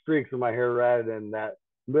 streaks in my hair red, and that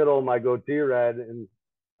middle of my goatee red, and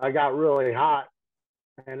I got really hot.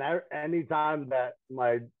 And anytime that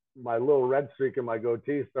my little red streak in my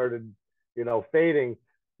goatee started, fading,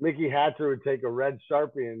 Mickey Hatcher would take a red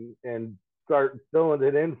Sharpie and start filling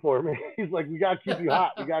it in for me. He's like, "We gotta keep you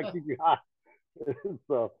hot. We gotta keep you hot."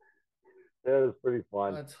 So it was pretty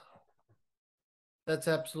fun. That's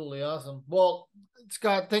absolutely awesome. Well,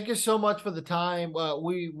 Scott, thank you so much for the time.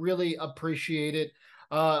 We really appreciate it.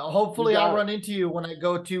 Hopefully I'll run into you when I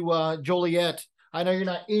go to Joliet. I know you're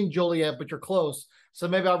not in Joliet, but you're close. So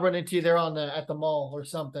maybe I'll run into you there at the mall or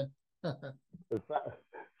something.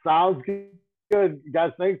 Sounds good,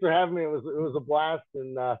 guys. Thanks for having me. It was a blast,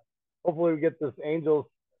 and hopefully we get this Angels,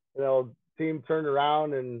 team turned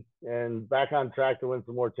around and back on track to win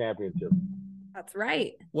some more championships. That's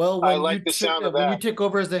right. Well, I like the sound of that. When you take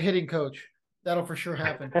over as the hitting coach, that'll for sure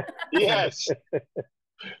happen. Yes.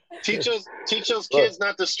 Teach those kids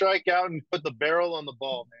not to strike out and put the barrel on the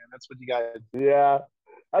ball, man. That's what you got to do. Yeah.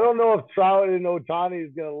 I don't know if Trout and Ohtani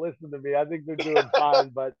is going to listen to me. I think they're doing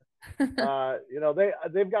fine, but They've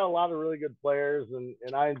got a lot of really good players, and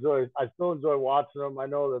I still enjoy watching them. I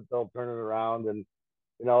know that they'll turn it around, and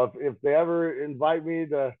if they ever invite me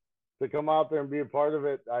to come out there and be a part of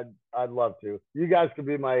it, I'd love to. You guys could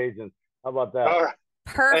be my agents. How about that? All right.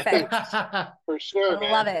 Perfect. For sure,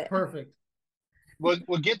 man. Love it. Perfect. We'll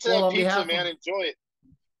get to that pizza, man. Enjoy it.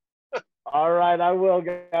 All right, I will,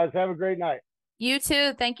 guys. Have a great night. You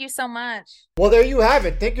too. Thank you so much. Well, there you have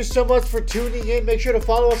it. Thank you so much for tuning in. Make sure to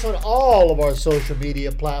follow us on all of our social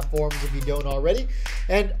media platforms if you don't already.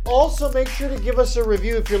 And also make sure to give us a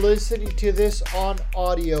review if you're listening to this on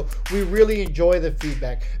audio. We really enjoy the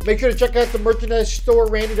feedback. Make sure to check out the merchandise store.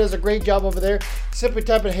 Randy does a great job over there. Simply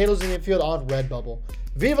type in Halos in the Infield on Redbubble.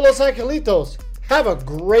 Viva Los Angelitos. Have a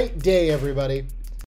great day, everybody.